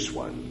 fierce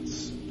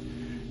ones,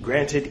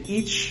 granted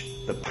each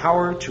the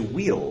power to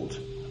wield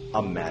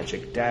a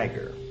magic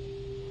dagger.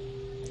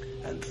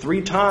 And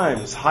 3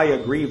 times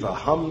Hayagriva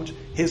hummed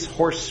his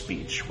horse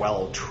speech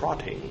while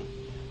trotting.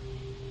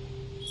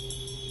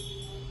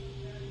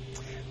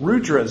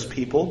 Rudra's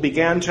people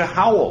began to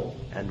howl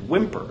and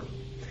whimper.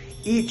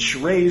 Each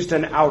raised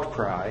an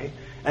outcry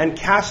and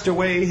cast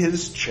away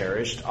his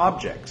cherished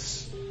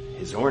objects,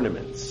 his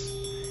ornaments,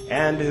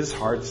 and his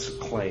heart's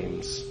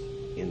claims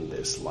in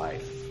this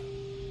life.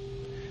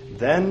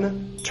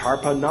 Then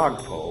Tarpa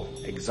Nagpo,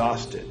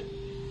 exhausted,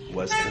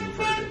 was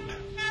converted.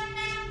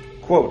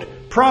 Quote,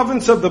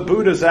 "Province of the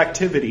Buddha's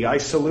activity, I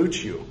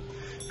salute you.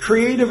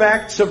 Creative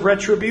acts of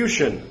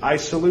retribution, I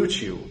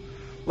salute you.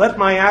 Let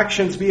my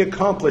actions be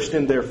accomplished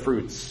in their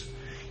fruits.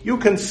 You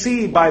can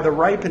see by the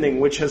ripening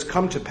which has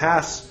come to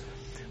pass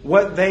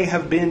what they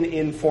have been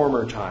in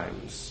former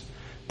times.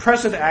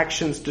 Present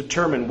actions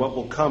determine what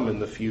will come in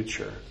the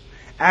future.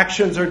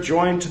 Actions are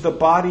joined to the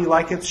body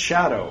like its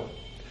shadow.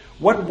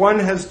 What one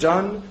has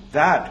done,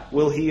 that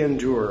will he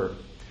endure.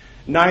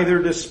 Neither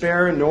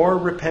despair nor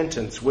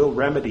repentance will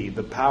remedy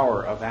the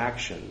power of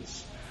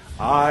actions.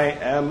 I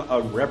am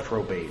a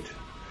reprobate.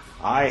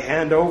 I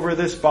hand over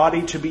this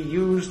body to be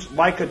used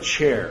like a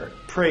chair.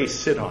 Pray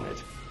sit on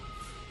it."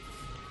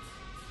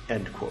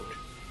 End quote.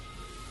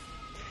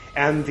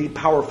 And the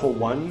powerful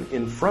one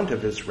in front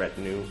of his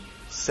retinue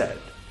said,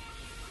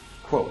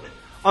 quote,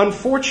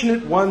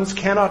 "Unfortunate ones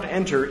cannot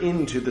enter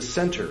into the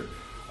center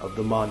of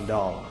the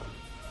mandala.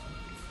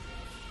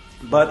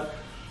 But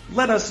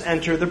let us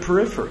enter the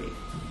periphery.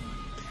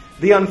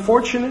 The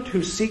unfortunate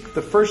who seek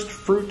the first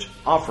fruit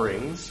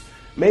offerings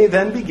may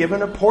then be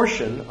given a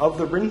portion of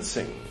the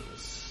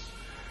rinsings.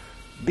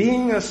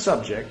 Being a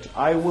subject,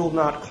 I will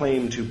not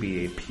claim to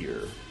be a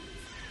peer.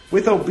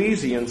 With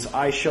obeisance,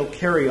 I shall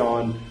carry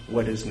on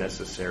what is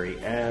necessary,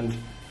 and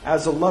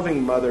as a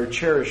loving mother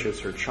cherishes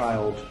her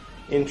child,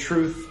 in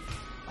truth,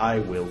 I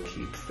will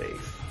keep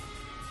faith."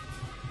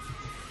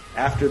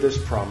 After this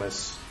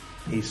promise,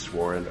 he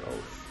swore an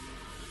oath.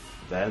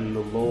 Then the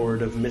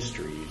Lord of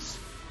Mysteries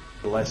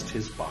blessed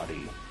his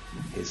body,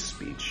 his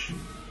speech,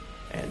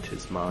 and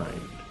his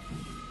mind.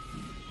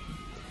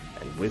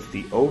 And with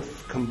the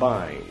oath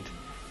combined,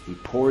 he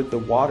poured the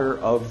water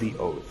of the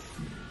oath,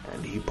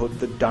 and he put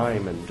the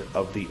diamond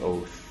of the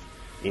oath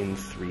in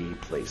 3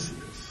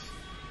 places.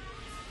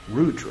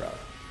 Rudra,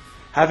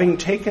 having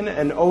taken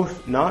an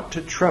oath not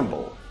to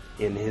tremble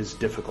in his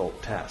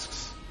difficult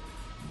tasks,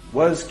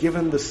 was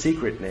given the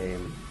secret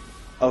name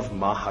of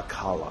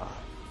Mahakala.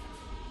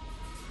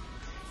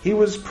 He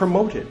was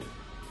promoted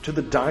to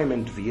the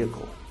diamond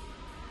vehicle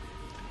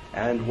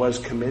and was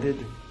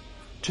committed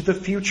to the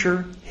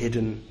future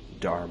hidden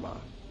Dharma.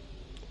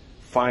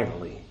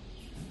 Finally,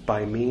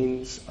 by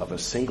means of a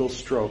single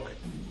stroke,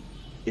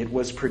 it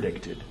was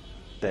predicted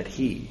that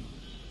he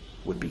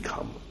would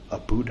become a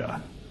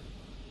Buddha.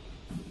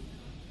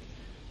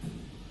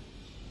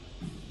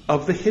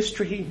 Of the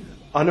history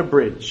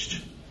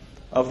unabridged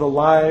of the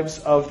lives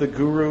of the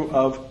Guru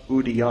of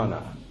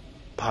Udayana,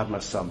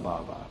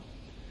 Padmasambhava,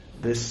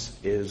 this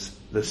is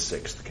the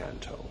 6th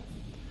canto,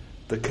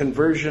 the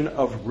conversion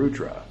of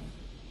Rudra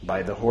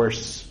by the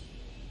horse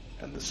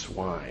and the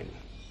swine.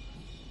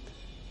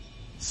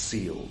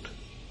 Sealed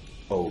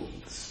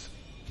oaths.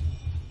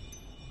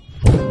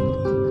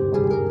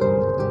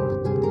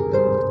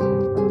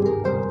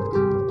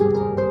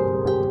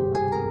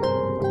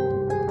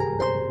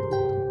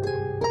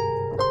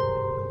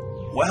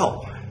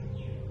 Well,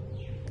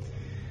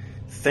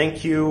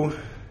 thank you,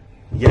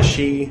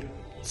 Yeshe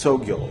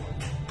Tsogyal,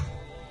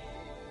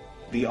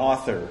 the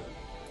author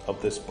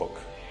of this book.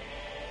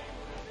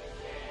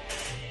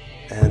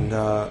 And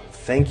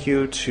thank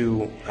you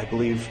to, I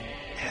believe,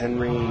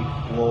 Henry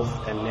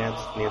Wolf and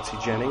Nancy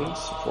Jennings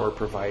for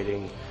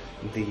providing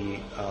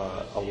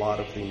a lot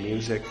of the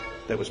music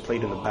that was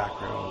played in the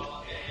background,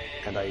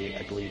 and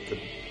I believe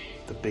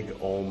the Big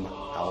Om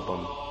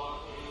album.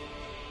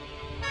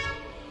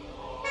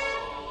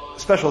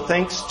 Special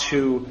thanks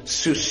to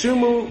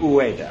Susumu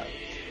Ueda,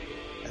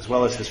 as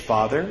well as his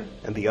father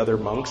and the other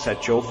monks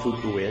at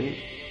Jofuku-in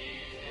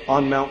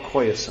on Mount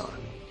Koyasan,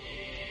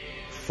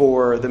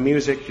 for the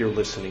music you're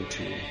listening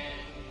to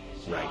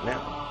right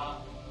now.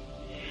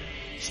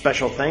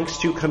 Special thanks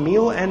to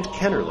Camille and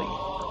Kennerly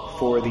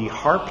for the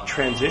harp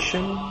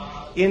transition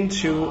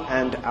into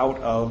and out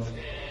of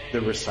the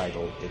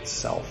recital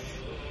itself.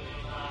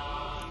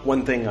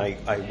 One thing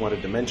I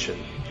wanted to mention,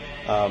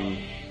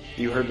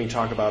 you heard me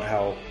talk about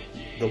how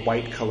the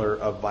white color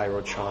of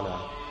Vairochana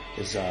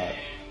is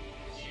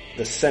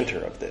the center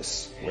of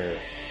this,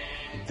 where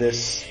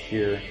this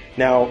here.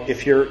 Now,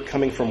 if you're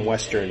coming from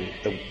Western,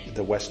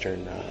 the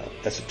Western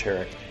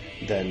esoteric,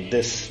 then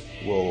this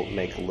will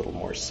make a little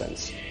more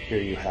sense.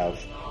 Here you have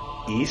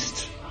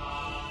East,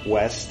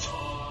 West,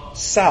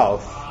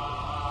 South,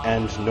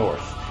 and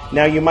North.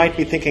 Now you might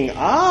be thinking,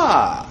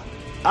 well,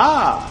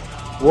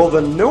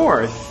 the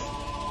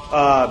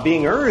North,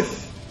 being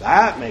Earth,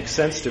 that makes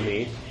sense to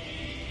me.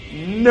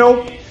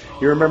 Nope.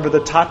 You remember the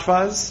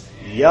tattvas?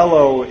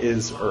 Yellow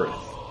is Earth.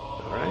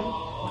 All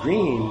right?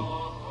 Green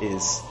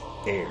is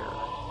air.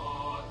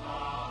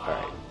 All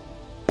right.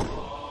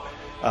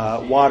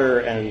 Water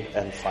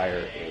and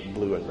fire,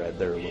 blue and red,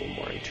 they're a little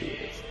more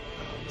intuitive.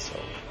 So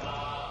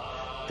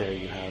there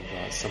you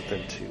have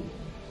something to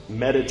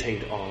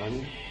meditate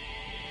on,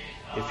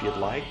 if you'd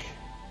like.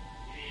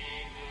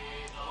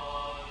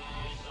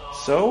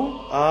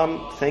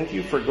 So, thank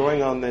you for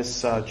going on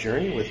this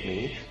journey with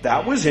me.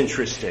 That was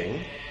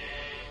interesting.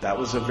 That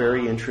was a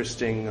very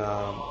interesting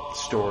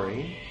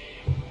story.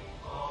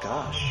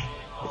 Gosh,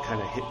 it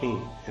kind of hit me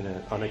in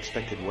an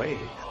unexpected way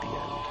at the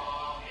end.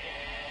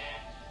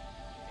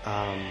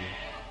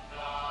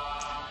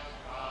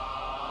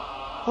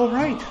 All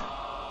right.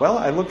 Well,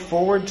 I look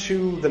forward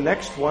to the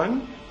next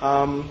one.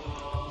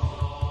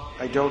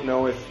 I don't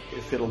know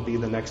if it'll be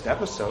the next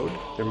episode.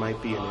 There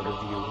might be an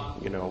interview,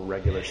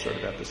 regular sort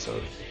of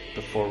episode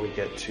before we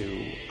get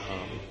to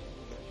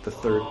the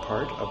third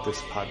part of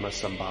this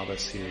Padmasambhava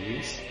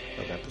series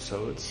of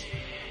episodes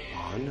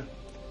on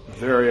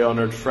Very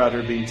Honored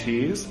Frater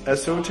BT's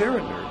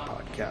Esoteric Nerd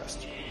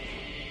Podcast.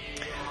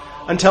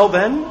 Until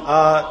then,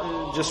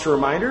 just a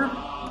reminder,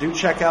 do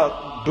check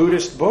out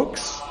Buddhist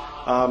books.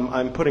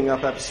 I'm putting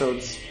up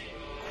episodes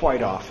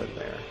quite often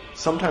there,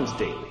 sometimes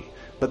daily,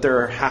 but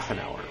they're half an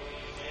hour.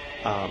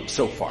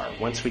 So far.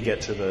 Once we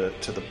get to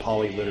the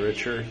Pali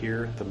literature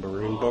here, the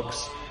maroon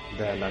books,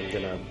 then I'm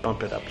going to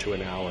bump it up to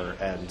an hour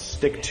and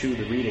stick to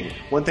the reading.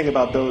 One thing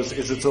about those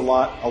is it's a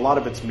lot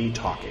of it's me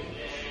talking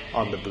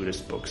on the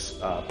Buddhist books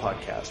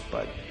podcast,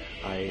 but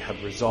I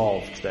have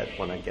resolved that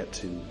when I get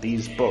to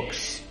these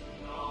books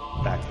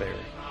back there,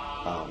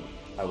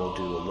 I will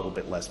do a little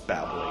bit less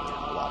babbling and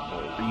a lot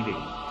more reading,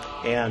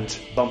 and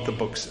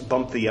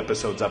bump the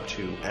episodes up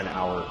to an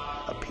hour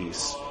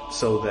apiece,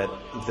 so that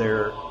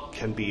there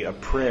can be a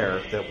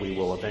prayer that we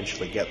will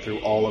eventually get through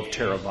all of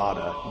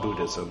Theravada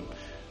Buddhism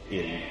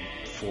in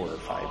 4 or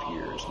 5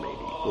 years,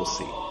 maybe. We'll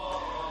see.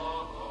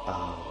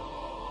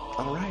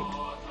 All right.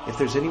 If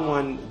there's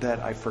anyone that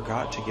I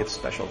forgot to give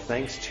special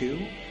thanks to,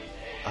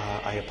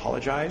 I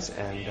apologize,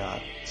 and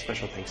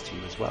special thanks to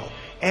you as well.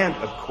 And,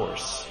 of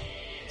course,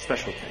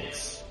 special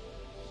thanks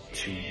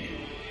to you,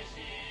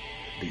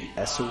 the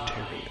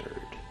esoteric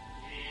nerd,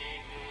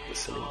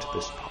 listening to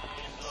this podcast.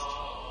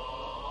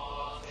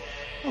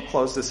 I'll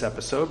close this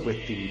episode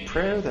with the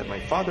prayer that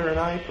my father and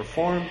I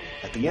perform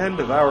at the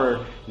end of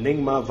our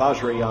Nyingma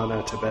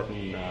Vajrayana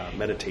Tibetan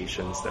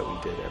meditations that we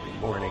did every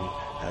morning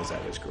as I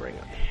was growing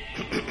up.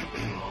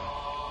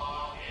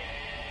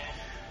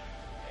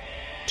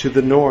 To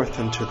the north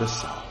and to the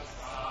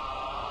south,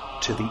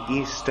 to the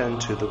east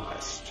and to the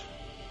west,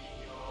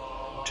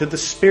 to the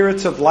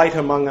spirits of light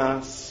among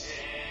us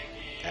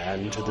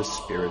and to the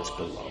spirits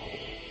below,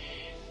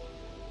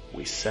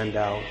 we send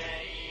out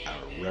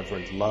our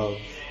reverent love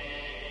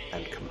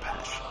and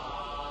compassion.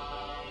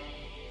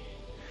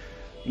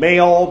 May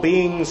all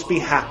beings be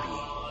happy.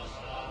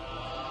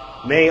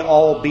 May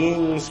all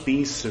beings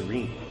be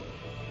serene.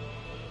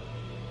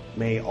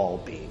 May all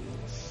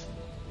beings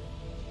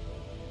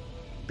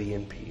be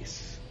in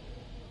peace.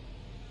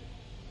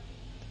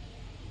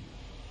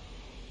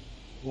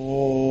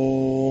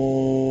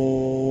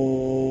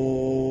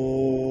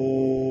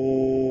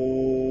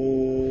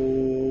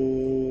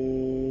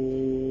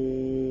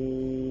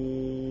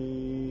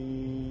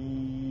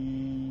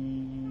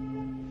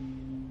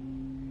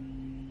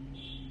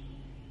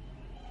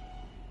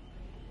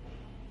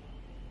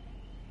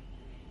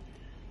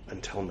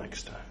 Until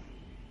next time.